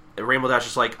Rainbow Dash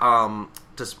is like,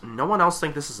 does no one else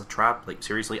think this is a trap?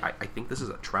 Seriously, I think this is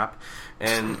a trap.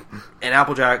 And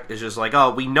Applejack is just like,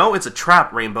 oh, we know it's a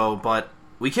trap, Rainbow, but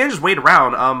we can't just wait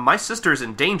around. My sister's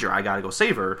in danger. I gotta go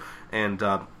save her. And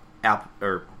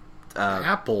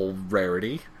Apple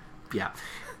Rarity. Yeah.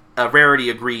 Rarity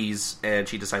agrees, and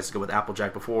she decides to go with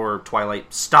Applejack before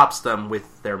Twilight stops them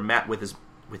with their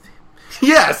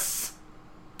Yes!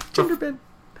 Gingerbread.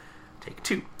 Take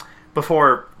 2.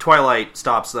 Before Twilight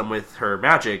stops them with her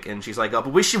magic, and she's like, oh,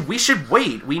 but we should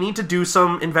wait. We need to do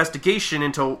some investigation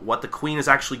into what the Queen is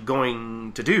actually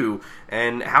going to do,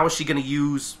 and how is she going to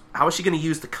use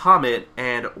the comet,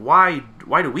 and why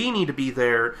do we need to be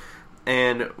there?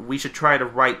 And we should try to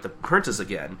write the princess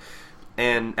again.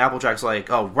 And Applejack's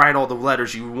like, oh, write all the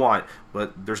letters you want,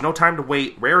 but there's no time to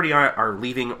wait. Rarity are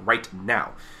leaving right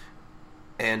now.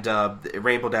 And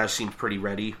Rainbow Dash seems pretty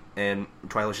ready, and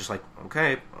Twilight's just like,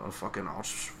 okay, I'll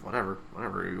just, whatever,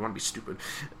 you want to be stupid.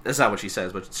 That's not what she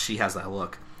says, but she has that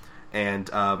look. And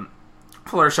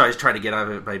Fluttershy's trying to get out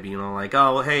of it by being all like,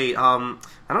 oh, hey, I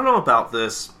don't know about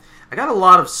this. I got a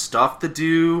lot of stuff to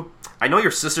do. I know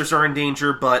your sisters are in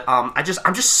danger, but I'm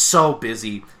just so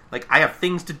busy. Like, I have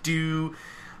things to do.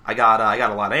 I got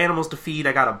a lot of animals to feed.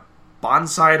 I got a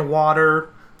bonsai to water.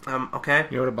 Okay.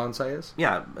 You know what a bonsai is?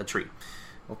 Yeah, a tree.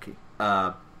 Okay.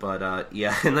 Yeah,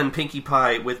 and then Pinkie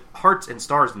Pie, with hearts and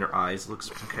stars in her eyes, looks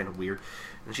kind of weird.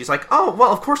 And she's like, oh,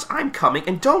 well, of course I'm coming,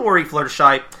 and don't worry,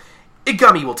 Fluttershy,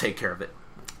 Gummy will take care of it.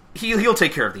 He'll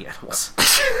take care of the animals.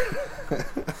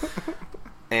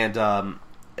 And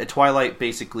Twilight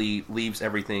basically leaves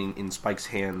everything in Spike's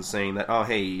hands, saying that, oh,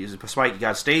 hey, Spike, you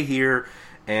gotta stay here,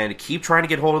 and keep trying to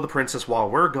get hold of the princess while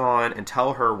we're gone, and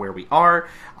tell her where we are.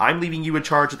 I'm leaving you in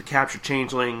charge of the captured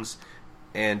changelings,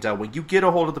 and when you get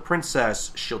a hold of the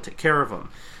princess, she'll take care of them.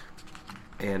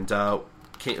 And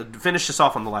finish this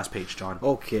off on the last page, John.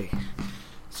 Okay.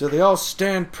 So they all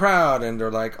stand proud, and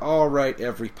they're like, all right,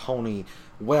 every pony.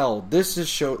 Well, this is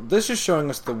showing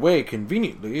us the way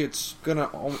conveniently. It's gonna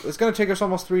take us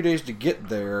almost 3 days to get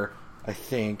there, I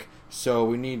think. So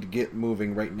we need to get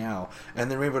moving right now.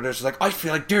 And then Rainbow Dash is like, I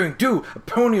feel like daring do a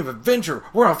pony of adventure.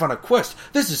 We're off on a quest.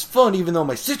 This is fun, even though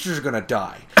my sisters are gonna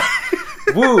die.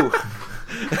 Woo!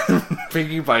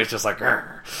 Pinkie Pie is just like,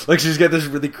 Argh. Like she's got this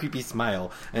really creepy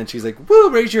smile, and she's like, "Woo!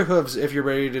 Raise your hooves if you're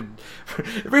ready to.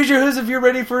 Raise your hooves if you're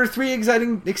ready for 3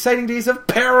 exciting days of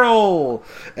peril."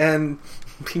 And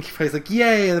Pinkie Pie's like,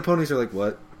 "Yay!" And the ponies are like,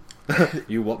 "What?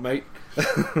 You what, mate?"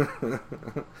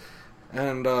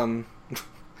 And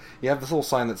you have this little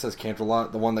sign that says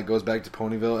Canterlot, the one that goes back to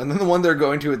Ponyville, and then the one they're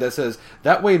going to that says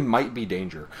that way might be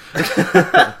danger.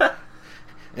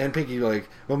 And Pinkie like,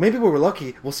 well, maybe when we're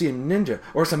lucky, we'll see a ninja,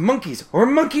 or some monkeys, or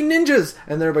monkey ninjas.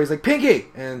 And then everybody's like, Pinkie!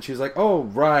 And she's like, oh,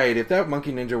 right, if that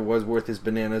monkey ninja was worth his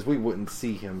bananas, we wouldn't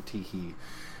see him, tee-hee.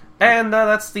 And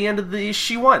that's the end of the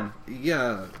issue 1.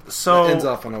 Yeah, so it ends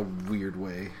off on a weird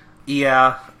way.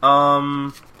 Yeah,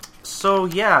 so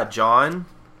yeah, John,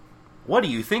 what do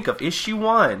you think of issue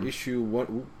 1? Issue 1,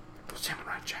 ooh,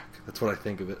 Samurai Jack, that's what I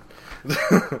think of it.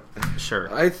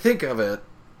 Sure. I think of it.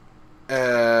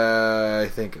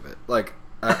 Like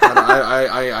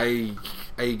I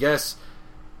guess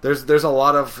there's a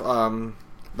lot of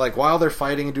like while they're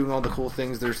fighting and doing all the cool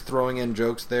things, there's throwing in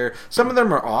jokes there. Some of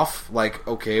them are off, like,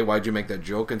 okay, why'd you make that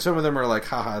joke? And some of them are like,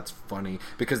 haha, it's funny,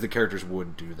 because the characters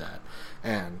would do that.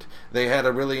 And they had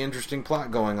a really interesting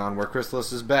plot going on where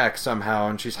Chrysalis is back somehow,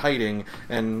 and she's hiding,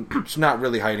 and she's not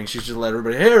really hiding. She's just let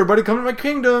everybody, hey, everybody, come to my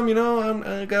kingdom. You know,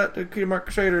 I got the Kingdom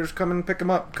Crusaders, come and pick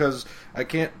them up because I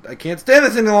can't stand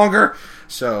this any longer.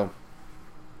 So,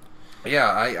 yeah,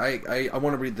 I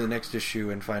want to read the next issue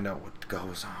and find out what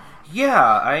goes on.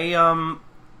 Yeah,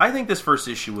 I think this first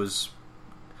issue was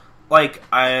like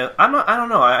I don't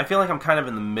know. I feel like I'm kind of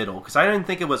in the middle because I didn't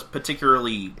think it was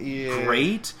particularly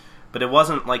great. But it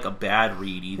wasn't like a bad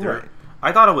read either. Right.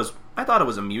 I thought it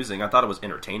was amusing. I thought it was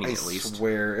entertaining at least. I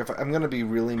swear, if I'm gonna be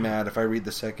really mad if I read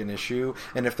the second issue,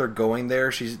 and if they're going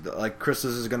there, she's like,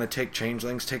 Chrysalis is gonna take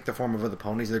changelings, take the form of other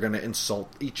ponies. They're gonna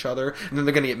insult each other, and then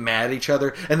they're gonna get mad at each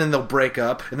other, and then they'll break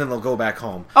up, and then they'll go back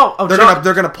home.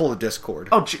 They're gonna pull a discord.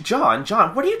 Oh, John,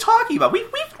 what are you talking about? We've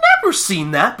never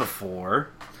seen that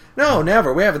before. No,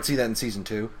 never. We haven't seen that in season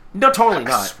 2. No, totally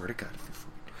not. I swear to God.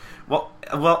 Well,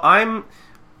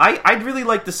 I'd really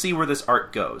like to see where this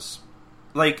art goes.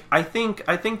 Like, I think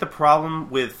the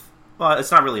problem with... Well, it's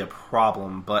not really a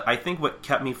problem, but I think what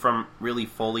kept me from really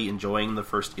fully enjoying the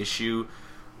first issue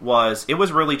was it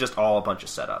was really just all a bunch of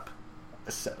setup.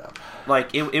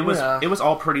 Like, it was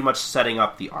all pretty much setting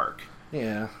up the arc.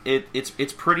 Yeah.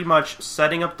 It's pretty much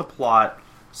setting up the plot,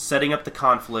 setting up the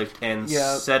conflict, and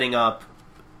setting up...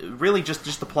 Really,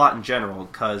 just the plot in general,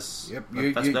 because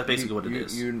that's basically what it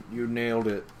is. You nailed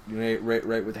it. You nailed it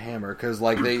right with the hammer. Because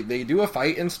like they do a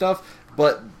fight and stuff,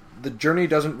 but the journey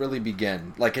doesn't really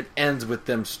begin. Like it ends with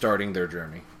them starting their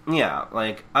journey. Yeah,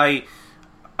 like I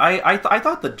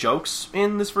thought the jokes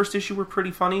in this first issue were pretty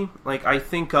funny. Like I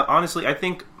think honestly, I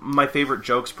think my favorite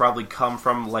jokes probably come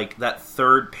from like that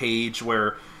third page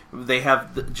where they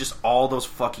have just all those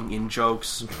fucking in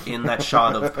jokes in that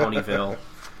shot of Ponyville.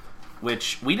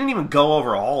 Which, we didn't even go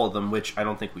over all of them, which I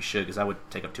don't think we should, because that would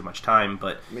take up too much time,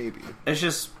 but... Maybe. It's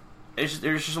just...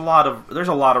 there's a lot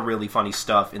of really funny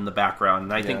stuff in the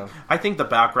background, and I think the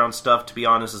background stuff, to be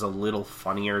honest, is a little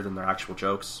funnier than their actual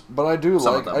jokes. But I do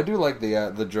like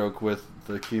the joke with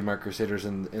the Cutie Mark Crusaders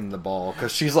in the ball,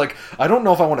 because she's like, I don't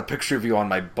know if I want a picture of you on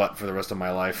my butt for the rest of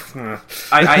my life. I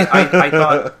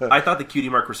thought the Cutie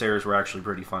Mark Crusaders were actually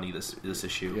pretty funny this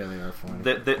issue. Yeah, they are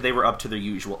funny. They were up to their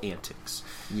usual antics.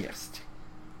 Yes.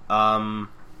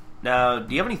 Now,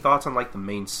 do you have any thoughts on like the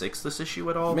main six this issue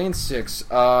at all? Main six.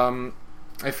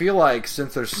 I feel like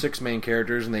since there's 6 main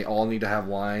characters and they all need to have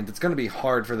lines, it's going to be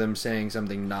hard for them saying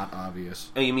something not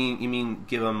obvious. Oh, you mean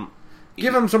give them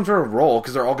some sort of role,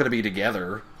 because they're all going to be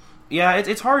together. Yeah,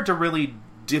 it's hard to really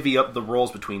divvy up the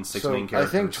roles between 6 main characters.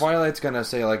 I think Twilight's going to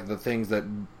say like the things that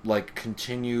like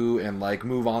continue and like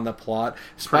move on the plot.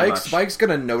 Spike's going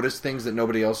to notice things that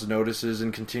nobody else notices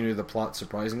and continue the plot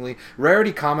surprisingly.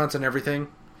 Rarity comments on everything.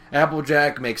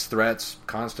 Applejack makes threats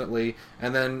constantly,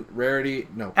 and then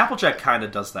Applejack kind of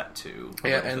does that too.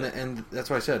 Yeah, and that's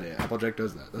why I said Applejack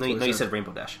does that. No, you said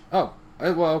Rainbow Dash. Oh,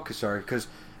 well, sorry, because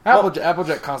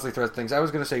Applejack constantly threats things. I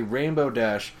was going to say Rainbow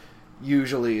Dash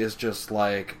usually is just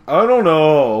like, I don't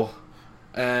know,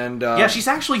 and yeah, she's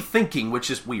actually thinking,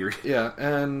 which is weird. Yeah,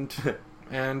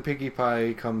 and Pinkie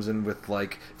Pie comes in with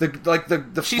like the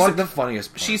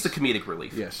funniest parts. She's the comedic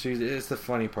relief. Yes, it's the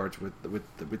funny parts with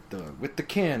the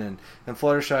cannon, and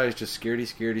Fluttershy is just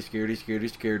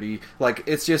scaredy. Like,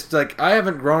 it's just like, I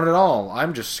haven't grown at all.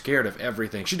 I'm just scared of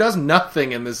everything. She does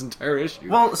nothing in this entire issue.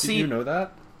 Well, Did you know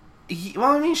that?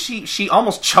 Well, I mean, she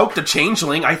almost choked a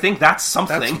changeling. I think that's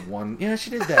something. That's one. Yeah,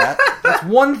 she did that. That's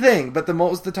one thing. But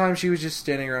most of the time, she was just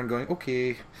standing around going,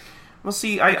 okay. Well,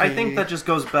 see, I think that just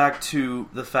goes back to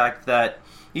the fact that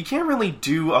you can't really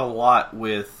do a lot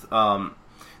with...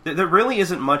 there really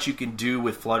isn't much you can do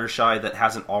with Fluttershy that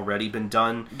hasn't already been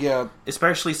done. Yeah.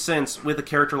 Especially since, with a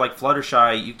character like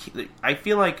Fluttershy, I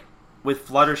feel like with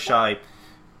Fluttershy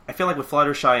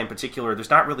in particular,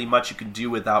 there's not really much you can do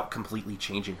without completely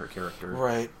changing her character.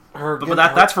 Right. But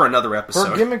that's for another episode.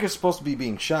 Her gimmick is supposed to be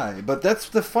being shy, but that's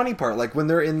the funny part. Like, when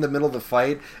they're in the middle of the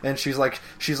fight, and she's like,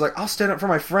 I'll stand up for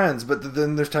my friends, but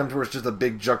then there's times where it's just a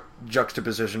big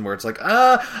juxtaposition where it's like,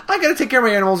 I gotta take care of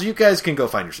my animals, you guys can go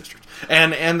find your sisters.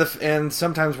 And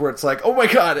sometimes where it's like, oh my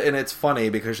god, and it's funny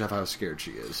because of how scared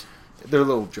she is. They're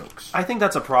little jokes. I think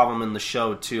that's a problem in the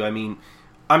show, too. I mean,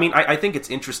 I think it's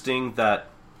interesting that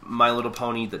My Little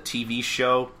Pony, the TV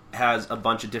show, has a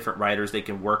bunch of different writers they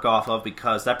can work off of,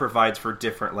 because that provides for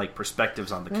different like perspectives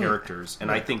on the characters,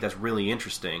 and I think that's really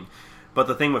interesting. But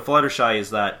the thing with Fluttershy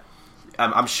is that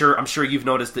I'm sure you've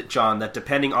noticed it, John, that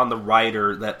depending on the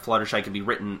writer, that Fluttershy can be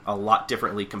written a lot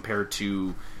differently compared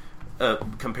to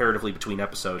comparatively between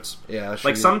episodes. Yeah,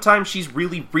 like sometimes she's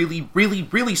really, really, really,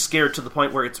 really scared to the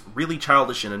point where it's really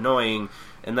childish and annoying,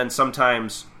 and then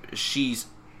sometimes she's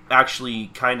actually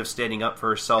kind of standing up for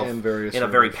herself in a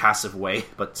very passive way,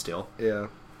 but still. Yeah.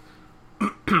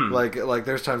 like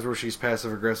there's times where she's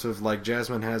passive aggressive. Like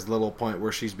Jasmine has a little point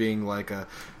where she's being like a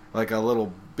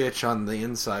little bitch on the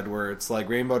inside, where it's like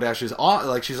Rainbow Dash is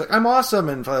like, she's like, I'm awesome,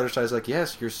 and Fluttershy's like,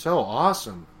 yes, you're so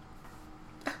awesome.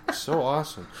 So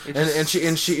awesome.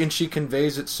 And she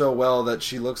conveys it so well that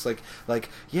she looks like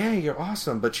yeah, you're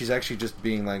awesome, but she's actually just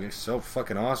being like, so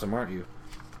fucking awesome, aren't you?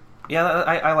 Yeah,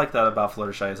 I like that about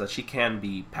Fluttershy, is that she can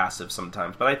be passive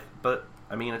sometimes, but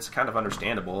I mean, it's kind of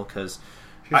understandable, because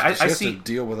she has to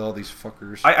deal with all these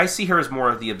fuckers. I see her as more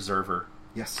of the observer.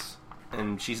 Yes,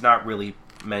 and she's not really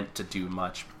meant to do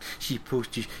much. She's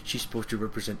supposed to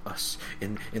represent us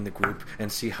in the group and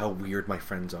see how weird my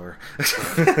friends are.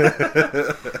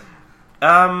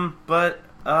 But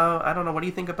I don't know. What do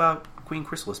you think about Queen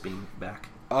Chrysalis being back?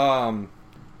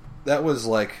 That was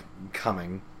like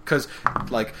coming. Because,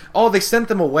 like, they sent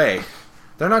them away.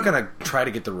 They're not going to try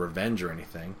to get the revenge or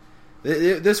anything.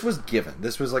 This was given.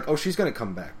 This was like, she's going to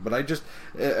come back. But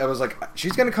I was like,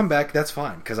 she's going to come back, that's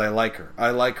fine, because I like her. I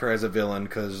like her as a villain,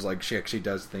 because, like, she actually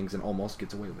does things and almost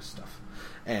gets away with stuff.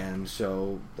 And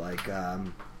so, like,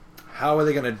 how are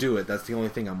they going to do it? That's the only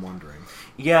thing I'm wondering.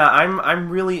 Yeah, I'm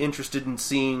really interested in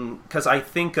seeing, because I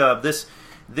think this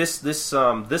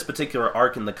particular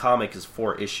arc in the comic is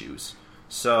 4 issues.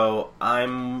 So I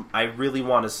really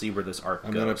want to see where this arc goes.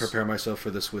 I'm going to prepare myself for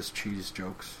the Swiss cheese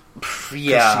jokes.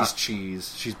 Yeah, she's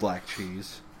cheese. She's black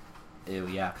cheese. Ew,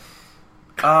 yeah.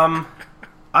 I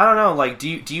don't know. Like, do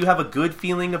you have a good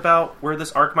feeling about where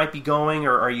this arc might be going,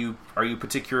 or are you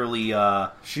particularly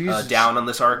down on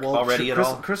this arc already at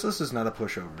all? Chrysalis is not a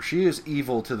pushover. She is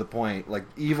evil to the point, like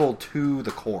evil to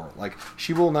the core. Like,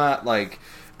 she will not like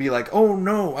be like, oh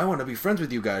no, I want to be friends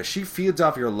with you guys. She feeds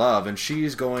off your love, and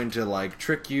she's going to like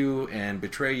trick you and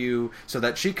betray you so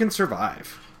that she can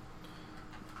survive.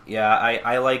 Yeah,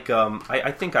 I like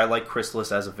I think I like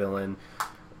Chrysalis as a villain,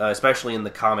 especially in the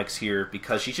comics here,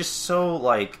 because she's just so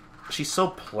like she's so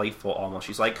playful almost.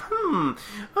 She's like,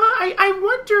 I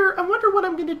wonder what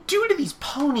I'm gonna do to these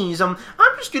ponies. I'm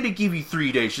just gonna give you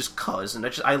 3 days just cuz,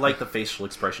 and I like the facial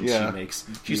expression she makes.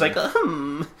 She's like,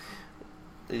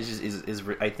 It's just,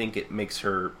 I think it makes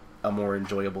her a more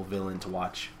enjoyable villain to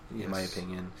watch, in my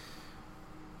opinion.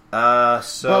 But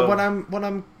what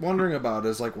I'm wondering about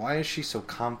is like, why is she so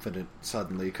confident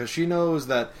suddenly? Because she knows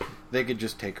that they could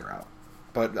just take her out.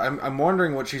 But I'm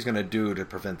wondering what she's going to do to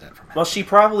prevent that from happening. Well,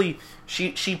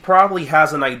 she probably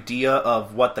has an idea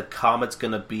of what the comet's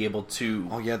going to be able to.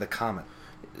 Oh yeah, the comet.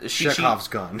 Chekhov's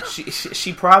gun.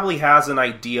 She probably has an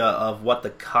idea of what the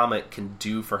comet can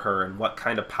do for her and what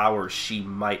kind of powers she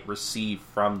might receive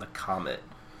from the comet.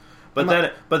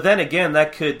 But then again,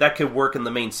 that could work in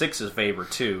the main six's favor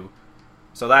too.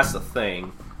 So that's the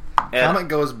thing. And comet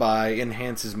goes by,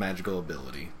 enhances magical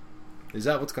ability. Is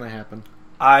that what's going to happen?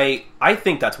 I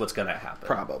think that's what's going to happen.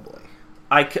 Probably.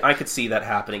 I could see that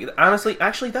happening. Honestly,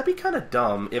 actually, that'd be kind of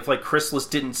dumb if like Chrysalis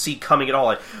didn't see coming at all.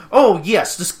 Like, oh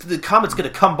yes, the comet's going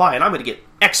to come by, and I'm going to get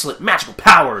excellent magical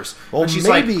powers. Well, and she's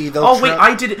maybe like, oh wait,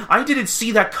 I didn't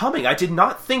see that coming. I did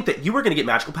not think that you were going to get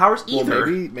magical powers either.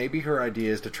 Well, maybe her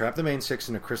idea is to trap the main six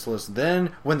in a Chrysalis.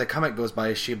 Then, when the comet goes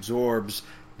by, she absorbs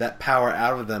that power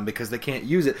out of them because they can't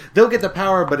use it. They'll get the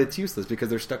power, but it's useless because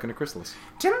they're stuck in a Chrysalis.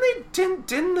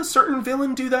 Didn't a certain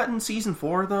villain do that in season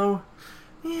 4 though?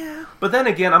 Yeah. But then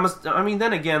again,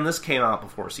 this came out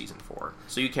before season 4,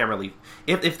 so you can't really.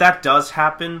 If that does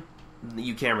happen,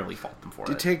 you can't really fault them for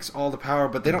it. It takes all the power,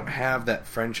 but they don't have that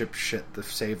friendship shit to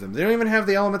save them. They don't even have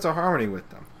the elements of harmony with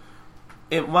them.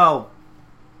 Well,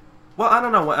 I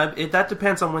don't know. That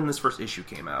depends on when this first issue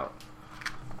came out.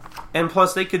 And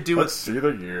plus, they could do Let's see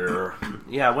the year.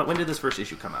 Yeah, when did this first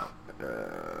issue come out?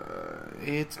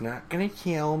 It's not gonna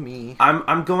kill me.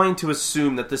 I'm going to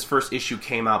assume that this first issue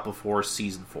came out before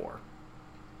season 4.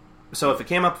 So if it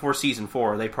came out before season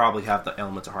 4, they probably have the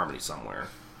elements of harmony somewhere.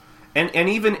 And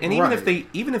even if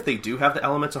they do have the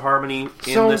elements of harmony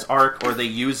in this arc, or they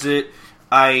use it,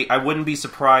 I wouldn't be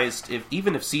surprised if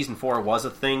season 4 was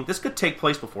a thing. This could take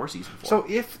place before season 4. So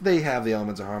if they have the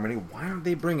elements of harmony, why aren't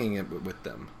they bringing it with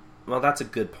them? Well, that's a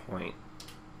good point.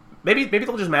 Maybe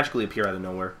they'll just magically appear out of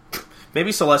nowhere.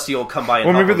 Maybe Celestia will come by and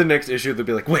help maybe them. the next issue they'll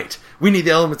be like, wait, we need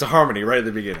the elements of harmony right at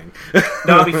the beginning.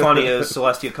 That would be funny as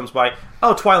Celestia comes by.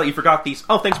 Oh, Twilight, you forgot these.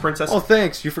 Oh, thanks, Princess. Oh,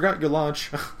 thanks, you forgot your lunch.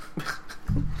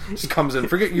 She comes in,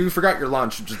 you forgot your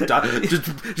lunch.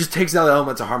 Just takes out the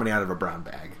elements of harmony out of a brown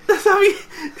bag.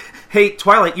 Hey,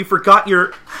 Twilight, you forgot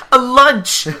your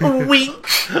lunch. Wink.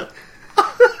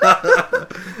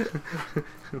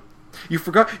 You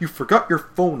forgot your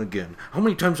phone again. How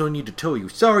many times do I need to tell you?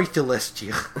 Sorry,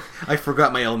 Celestia. I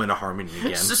forgot my element of harmony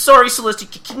again. Sorry,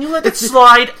 Celestia. Can you let it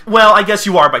slide? Well, I guess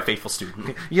you are my faithful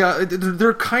student. Yeah,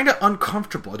 they're kind of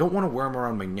uncomfortable. I don't want to wear them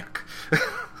around my neck.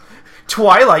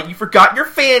 Twilight, you forgot your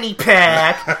fanny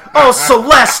pack. Oh,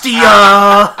 Celestia.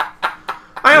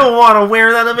 I don't want to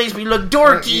wear that. That makes me look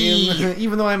dorky.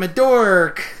 Even though I'm a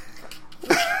dork.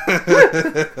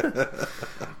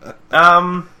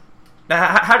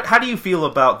 How do you feel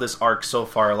about this arc so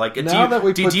far? Like, do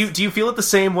you feel it the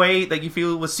same way that you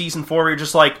feel with season 4? Where you're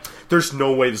just like, there's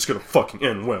no way this is gonna fucking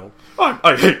end well.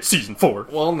 I hate season 4.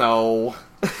 Well, no,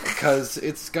 because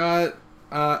it's got.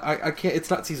 I can't. It's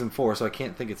not season 4, so I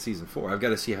can't think it's season 4. I've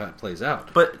got to see how it plays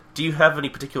out. But do you have any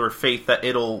particular faith that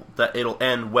it'll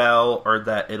end well, or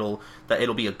that it'll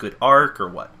be a good arc, or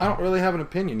what? I don't really have an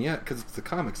opinion yet because it's the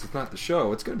comics. It's not the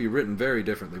show. It's going to be written very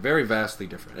differently, very vastly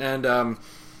different. And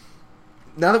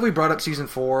now that we brought up season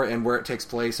 4 and where it takes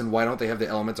place and why don't they have the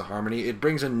elements of harmony, it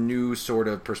brings a new sort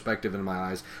of perspective in my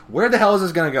eyes. Where the hell is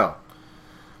this going to go?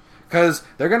 Because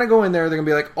they're going to go in there, they're going to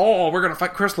be like, oh, we're going to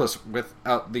fight Chrysalis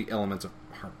without the elements of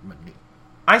harmony.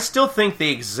 I still think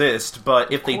they exist,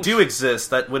 but if they do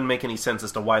exist, that wouldn't make any sense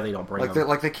as to why they don't bring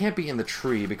them. They can't be in the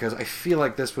tree, because I feel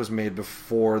like this was made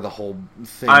before the whole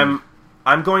thing.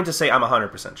 I'm going to say I'm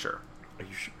 100% sure. Are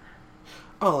you sure?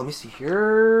 Oh, let me see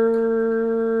here.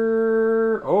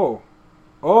 Oh,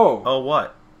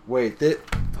 what? Wait,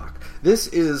 this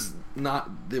is not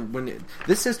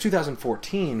this says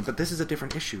 2014, but this is a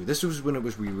different issue. This was when it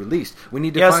was re-released. We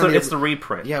need to find it's the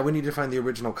reprint. Yeah, we need to find the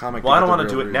original comic. Well, I don't want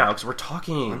to do it now because we're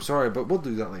talking. I'm sorry, but we'll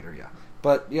do that later. Yeah,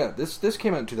 but yeah, this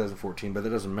came out in 2014, but that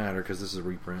doesn't matter because this is a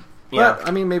reprint. Yeah, but,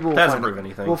 I mean, maybe doesn't prove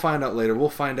anything. We'll find out later. We'll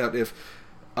find out if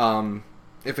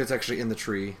it's actually in the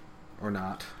tree or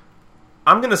not.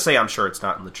 I'm gonna say I'm sure it's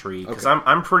not in the tree because Okay.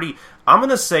 I'm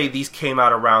gonna say these came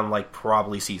out around like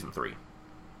probably season 3.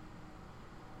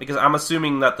 Because I'm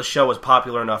assuming that the show was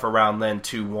popular enough around then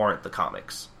to warrant the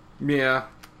comics. Yeah.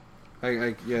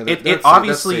 It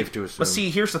obviously, that's safe to assume. But see,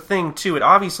 here's the thing, too. It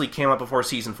obviously came up before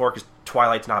Season 4 because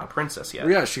Twilight's not a princess yet.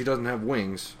 Well, yeah, she doesn't have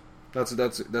wings. That's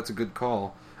a good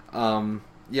call.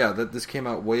 This came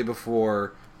out way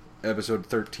before episode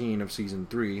 13 of Season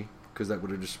 3, because that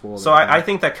would have just spoiled it. So I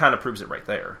think that kind of proves it right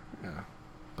there. Yeah.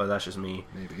 But that's just me.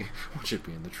 Maybe. What should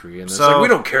be in the tree? And so, it's like, we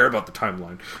don't care about the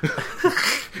timeline.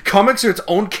 Comics are its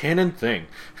own canon thing.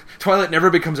 Twilight never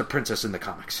becomes a princess in the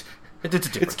comics.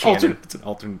 It's canon. It's an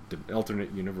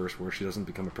alternate universe where she doesn't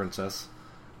become a princess.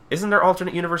 Isn't there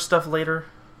alternate universe stuff later?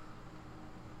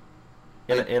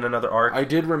 In another arc? I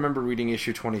did remember reading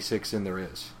issue 26, and there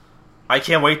is. I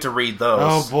can't wait to read those.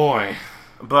 Oh, boy.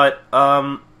 But,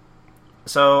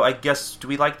 so I guess, do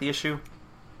we like the issue?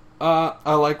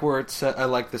 I like where it's set. I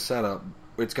like the setup.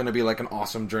 It's going to be like an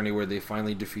awesome journey where they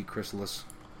finally defeat Chrysalis.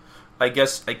 I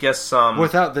guess,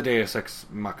 without the Deus Ex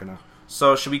Machina.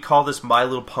 So, should we call this My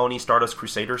Little Pony Stardust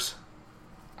Crusaders?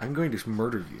 I'm going to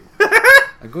murder you.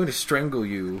 I'm going to strangle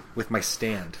you with my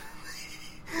stand.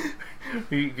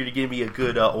 You're going to give me a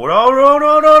good, I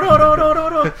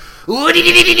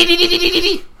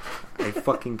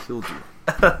fucking killed you.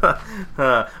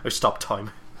 I stopped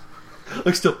time.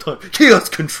 I stopped time. Chaos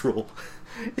control.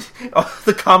 Oh,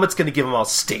 the Comet's going to give them all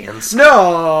stands.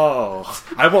 No!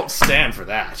 I won't stand for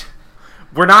that.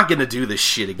 We're not going to do this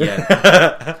shit again.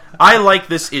 I like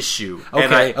this issue.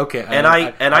 Okay.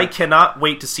 I cannot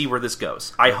wait to see where this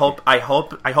goes. I hope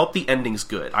the ending's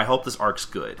good. I hope this arc's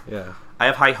good. Yeah. I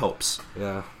have high hopes.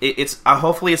 Yeah. It's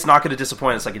hopefully it's not going to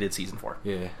disappoint us like it did season 4.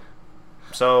 Yeah.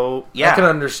 So, yeah. I can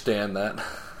understand that.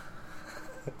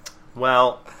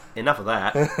 Well, enough of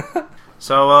that.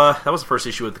 So, that was the first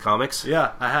issue of the comics.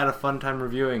 Yeah, I had a fun time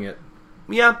reviewing it.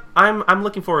 Yeah, I'm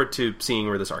looking forward to seeing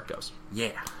where this arc goes.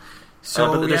 Yeah.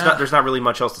 So but there's not really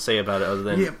much else to say about it other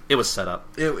than it was set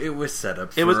up. It was set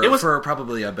up. It was for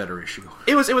probably a better issue.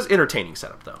 It was entertaining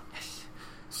setup though.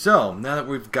 So now that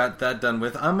we've got that done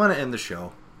with, I'm gonna end the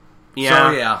show.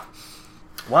 Yeah. So yeah.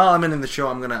 While I'm ending the show,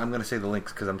 I'm gonna say the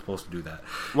links because I'm supposed to do that.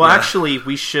 Well, actually,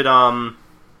 we should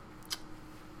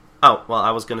Oh, well, I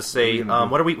was going to say,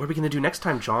 what are we going to do next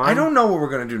time, John? I don't know what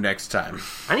we're going to do next time.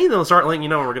 I need to start letting you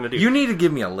know what we're going to do. You need to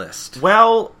give me a list.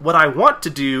 Well, what I want to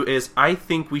do is, I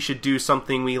think we should do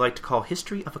something we like to call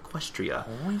History of Equestria.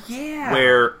 Oh, yeah.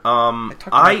 Where, I talked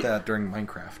about that during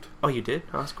Minecraft. Oh, you did?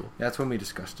 Oh, that's cool. Yeah, that's when we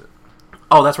discussed it.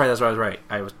 Oh, that's right.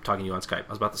 I was talking to you on Skype. I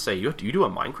was about to say, do you do a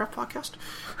Minecraft podcast?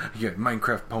 Yeah,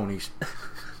 Minecraft ponies.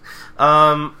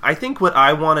 I think what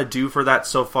I want to do for that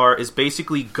so far is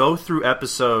basically go through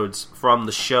episodes from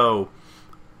the show,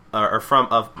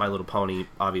 of My Little Pony,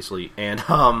 obviously, and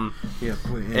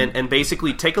and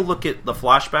basically take a look at the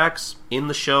flashbacks in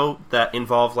the show that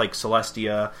involve like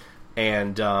Celestia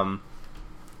and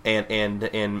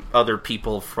other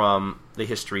people from the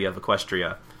history of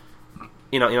Equestria.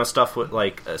 You know, stuff with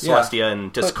like Celestia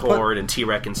and Discord and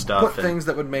T-Rex and stuff. Put things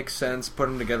that would make sense, put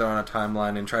them together on a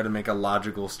timeline, and try to make a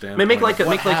logical standpoint. Make like an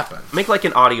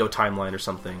audio timeline or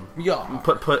something. Yeah.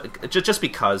 Just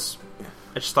because.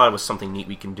 I just thought it was something neat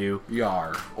we can do.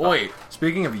 Yar. Wait,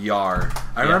 speaking of Yar,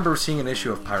 I remember seeing an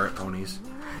issue of Pirate Ponies.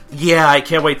 Yeah, I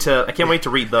can't wait to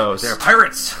read those. They're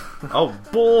pirates. Oh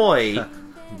boy.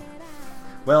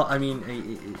 Well, I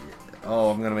mean,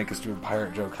 I'm gonna make a stupid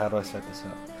pirate joke. How do I set this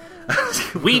up?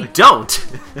 We don't.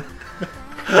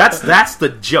 That's the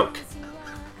joke.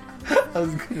 I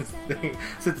was gonna say,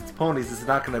 since it's ponies, it's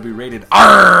not gonna be rated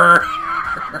R.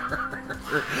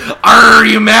 Are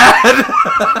you mad?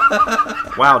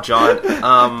 Wow, John.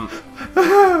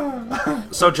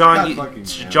 So, John, do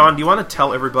you want to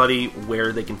tell everybody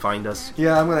where they can find us?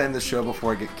 Yeah, I'm gonna end the show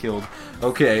before I get killed.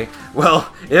 Okay. Well,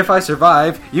 if I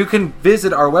survive, you can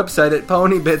visit our website at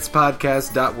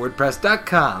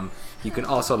ponybitspodcast.wordpress.com. You can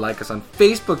also like us on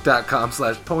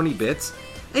Facebook.com/ponybits.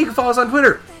 And you can follow us on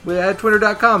Twitter. We're at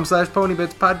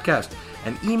twitter.com/ponybitspodcast.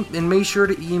 And make sure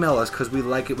to email us because we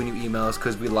like it when you email us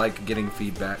because we like getting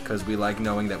feedback because we like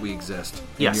knowing that we exist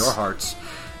in your hearts.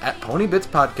 At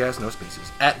ponybitspodcast, no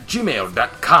spaces, at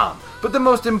gmail.com. But the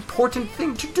most important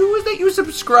thing to do is that you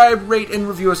subscribe, rate, and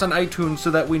review us on iTunes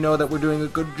so that we know that we're doing a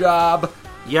good job.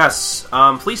 Yes.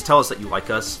 Please tell us that you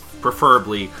like us,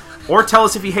 preferably. Or tell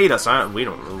us if you hate us.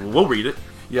 We'll read it.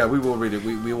 Yeah, we will read it.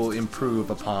 We will improve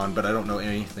upon, but I don't know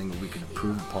anything we can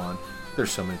improve upon.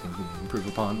 There's so many things we can improve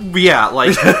upon. Yeah,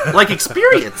 like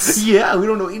experience. Yeah, we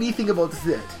don't know anything about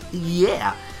that.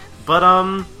 Yeah. But,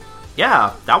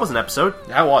 yeah, that was an episode.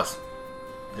 That was.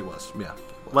 It was, yeah.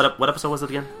 What episode was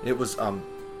it again? It was,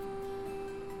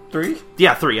 3?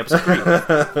 Yeah, 3. Episode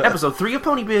 3. Episode 3 of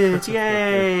Pony Bits.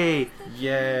 Yay!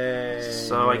 Yay.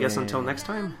 So I guess until next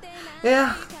time.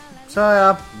 Yeah. So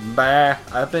yeah, bye.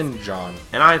 I've been John.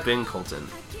 And I've been Colton.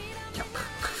 Yep.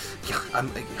 Yeah, I'm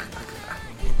in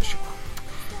the show.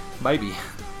 Maybe.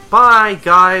 Bye,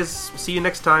 guys. See you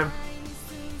next time.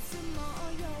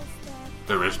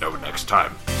 There is no next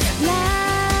time. La